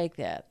going to take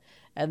that.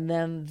 And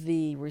then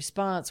the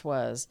response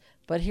was,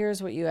 but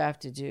here's what you have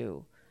to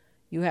do.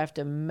 You have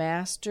to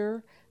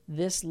master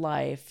this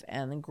life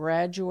and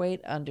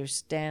graduate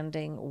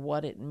understanding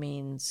what it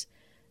means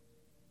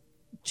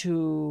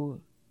to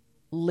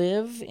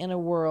live in a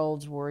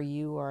world where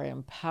you are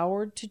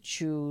empowered to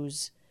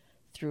choose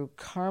through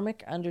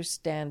karmic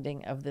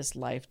understanding of this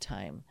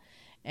lifetime.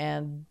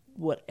 And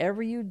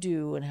whatever you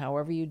do and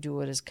however you do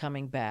it is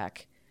coming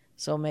back.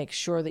 So make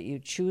sure that you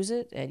choose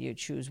it and you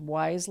choose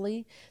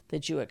wisely,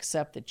 that you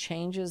accept the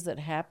changes that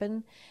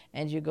happen,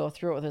 and you go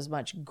through it with as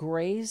much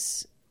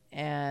grace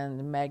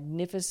and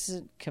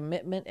magnificent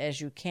commitment as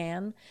you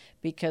can,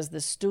 because the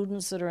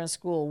students that are in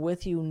school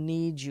with you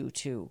need you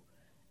to,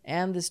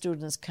 and the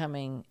students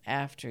coming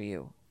after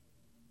you.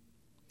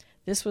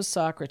 This was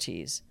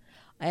Socrates.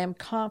 I am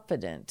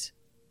confident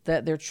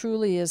that there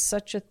truly is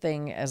such a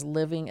thing as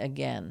living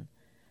again,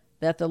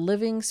 that the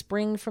living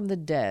spring from the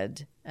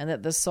dead, and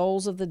that the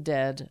souls of the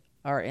dead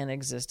are in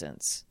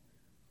existence.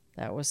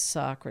 That was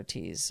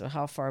Socrates. So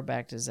how far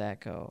back does that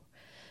go?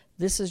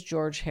 This is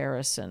George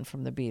Harrison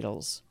from the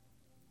Beatles.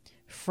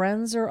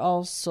 Friends are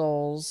all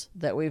souls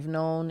that we've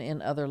known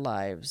in other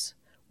lives.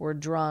 We're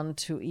drawn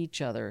to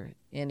each other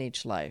in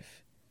each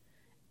life.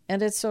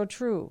 And it's so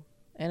true.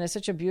 And it's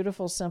such a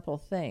beautiful, simple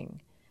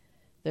thing.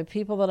 The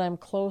people that I'm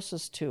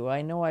closest to,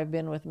 I know I've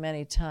been with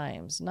many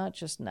times, not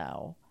just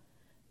now,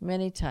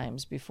 many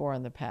times before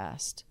in the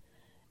past.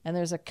 And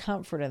there's a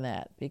comfort in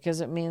that, because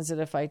it means that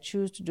if I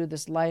choose to do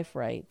this life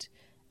right,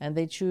 and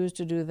they choose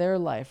to do their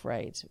life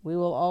right, we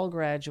will all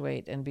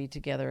graduate and be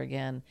together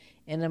again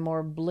in a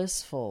more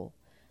blissful,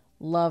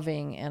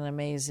 loving, and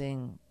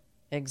amazing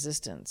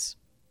existence.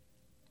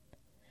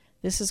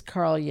 This is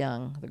Carl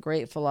Jung, the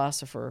great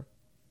philosopher.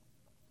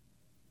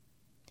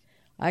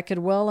 I could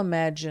well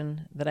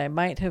imagine that I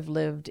might have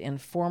lived in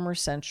former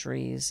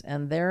centuries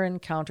and there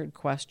encountered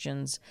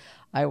questions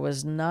I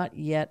was not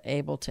yet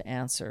able to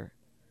answer,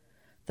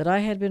 that I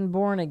had been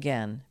born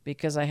again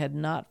because I had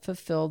not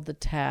fulfilled the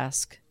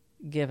task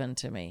given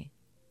to me.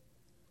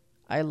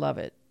 I love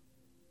it.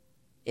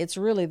 It's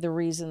really the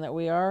reason that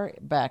we are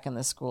back in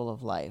the school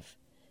of life,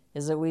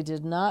 is that we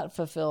did not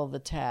fulfill the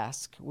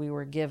task we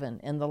were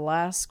given in the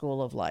last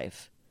school of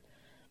life.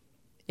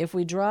 If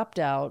we dropped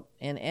out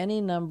in any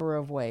number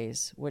of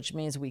ways, which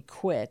means we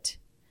quit,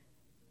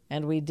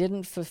 and we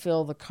didn't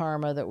fulfill the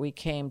karma that we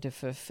came to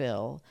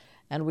fulfill,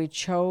 and we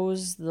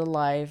chose the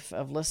life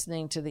of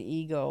listening to the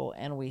ego,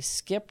 and we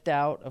skipped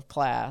out of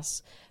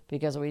class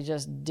because we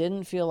just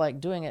didn't feel like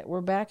doing it,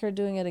 we're back here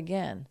doing it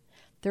again.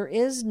 There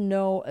is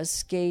no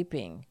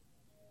escaping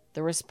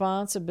the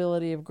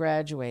responsibility of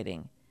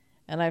graduating.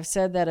 And I've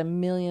said that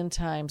 1,000,000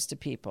 times to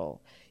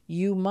people.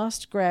 You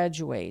must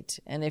graduate,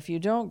 and if you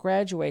don't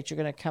graduate, you're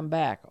going to come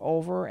back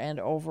over and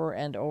over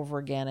and over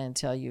again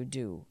until you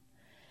do.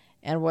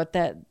 And what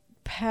that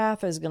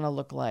path is going to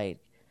look like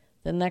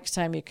the next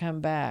time you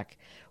come back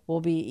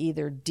will be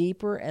either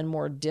deeper and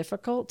more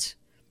difficult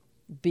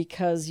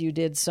because you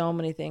did so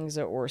many things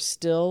that were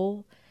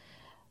still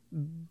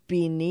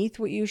beneath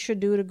what you should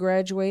do to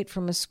graduate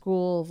from a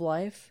school of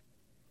life,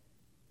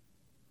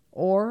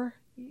 or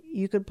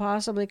you could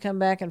possibly come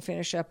back and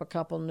finish up a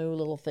couple new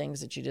little things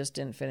that you just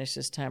didn't finish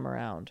this time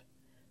around.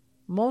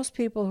 Most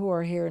people who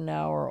are here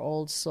now are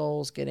old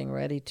souls getting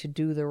ready to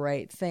do the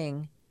right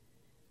thing,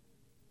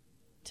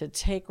 to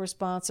take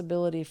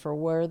responsibility for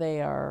where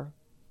they are,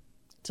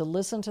 to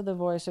listen to the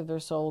voice of their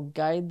soul,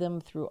 guide them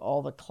through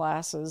all the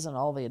classes and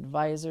all the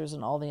advisors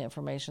and all the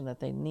information that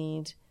they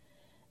need.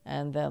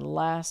 And then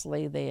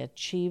lastly, they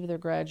achieve their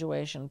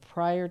graduation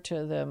prior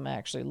to them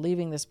actually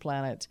leaving this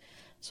planet,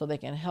 so they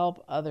can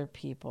help other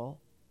people.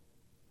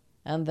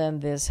 And then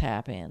this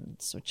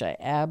happens, which I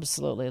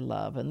absolutely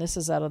love. And this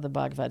is out of the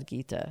Bhagavad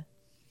Gita.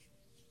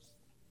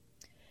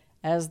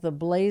 As the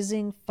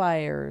blazing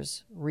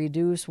fires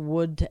reduce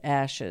wood to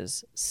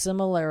ashes,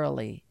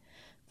 similarly,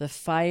 the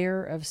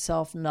fire of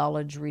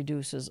self-knowledge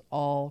reduces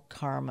all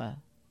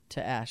karma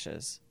to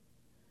ashes.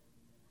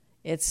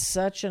 It's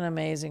such an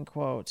amazing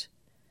quote,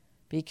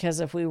 because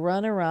if we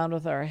run around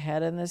with our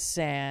head in the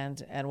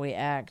sand and we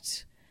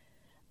act...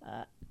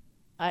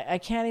 I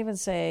can't even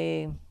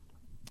say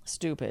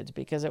stupid,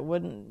 because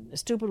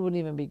stupid wouldn't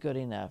even be good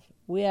enough.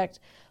 We act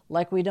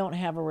like we don't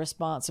have a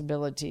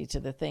responsibility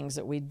to the things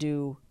that we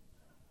do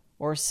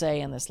or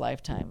say in this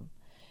lifetime.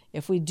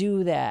 If we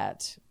do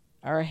that,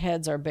 our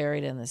heads are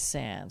buried in the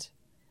sand,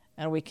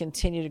 and we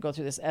continue to go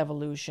through this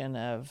evolution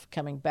of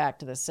coming back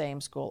to the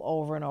same school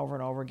over and over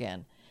and over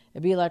again.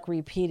 It'd be like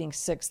repeating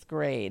 6th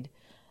grade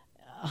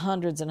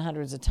hundreds and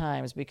hundreds of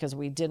times because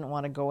we didn't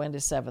want to go into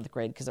 7th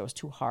grade because it was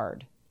too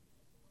hard.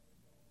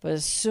 But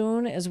as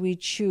soon as we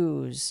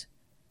choose,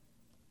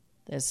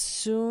 as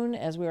soon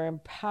as we are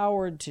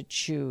empowered to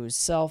choose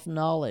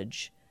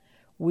self-knowledge,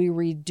 we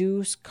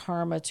reduce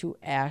karma to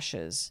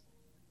ashes.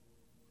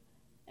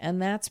 And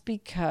that's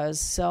because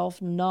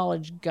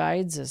self-knowledge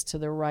guides us to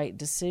the right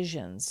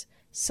decisions.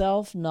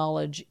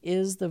 Self-knowledge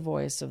is the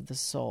voice of the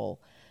soul,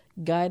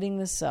 guiding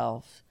the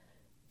self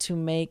to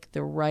make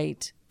the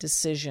right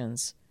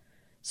decisions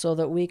so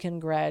that we can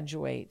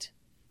graduate.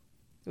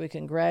 We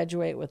can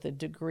graduate with a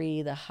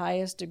degree, the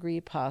highest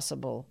degree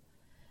possible,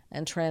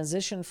 and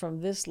transition from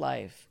this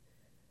life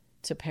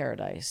to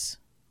paradise.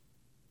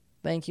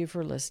 Thank you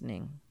for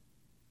listening.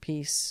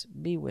 Peace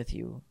be with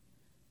you.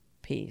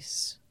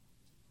 Peace.